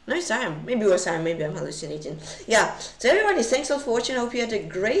 No, it's Sam. Maybe it was Sam. Maybe I'm hallucinating. Yeah. So everybody, thanks a lot for watching. Hope you had a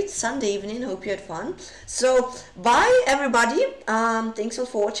great Sunday evening. Hope you had fun. So bye everybody. Thanks a lot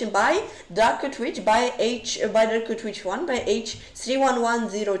for watching. Bye Darko Twitch. Bye Darko Twitch 1. By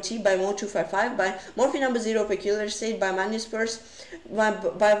H3110T. By Mo255. By Morphe number 0 Peculiar State. By Manuspurs. By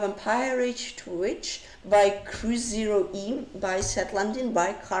Vampire H Twitch. By Cruise 0E. By Set London.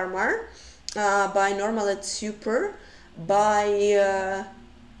 By Karmar. By Normal at Super. By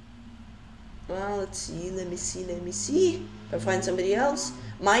well, let's see, let me see if I find somebody else.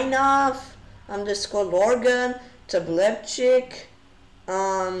 Minav _ Lorgan, Tablevchik,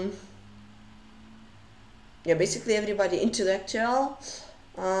 yeah, basically everybody intellectual.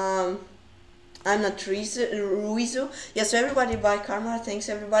 I'm not Ruizu. Yeah, so everybody by Karma, thanks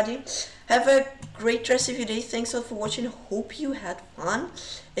everybody. Have a great rest of your day. Thanks a lot for watching. Hope you had fun.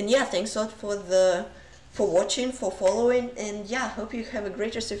 And yeah, thanks a lot for watching, for following, and yeah, hope you have a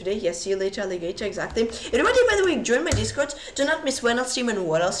great rest of your day. Yeah, see you later, alligator. Exactly. Everybody, by the way, join my Discord. Do not miss when I'll stream and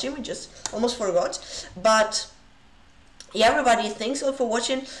what I'll stream. I just almost forgot. But yeah, everybody, thanks a lot for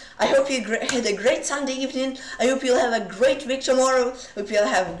watching. I hope you had a great Sunday evening. I hope you'll have a great week tomorrow. Hope you'll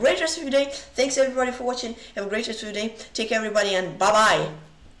have a great rest of your day. Thanks everybody for watching. Have a great rest of your day. Take care everybody, and bye bye.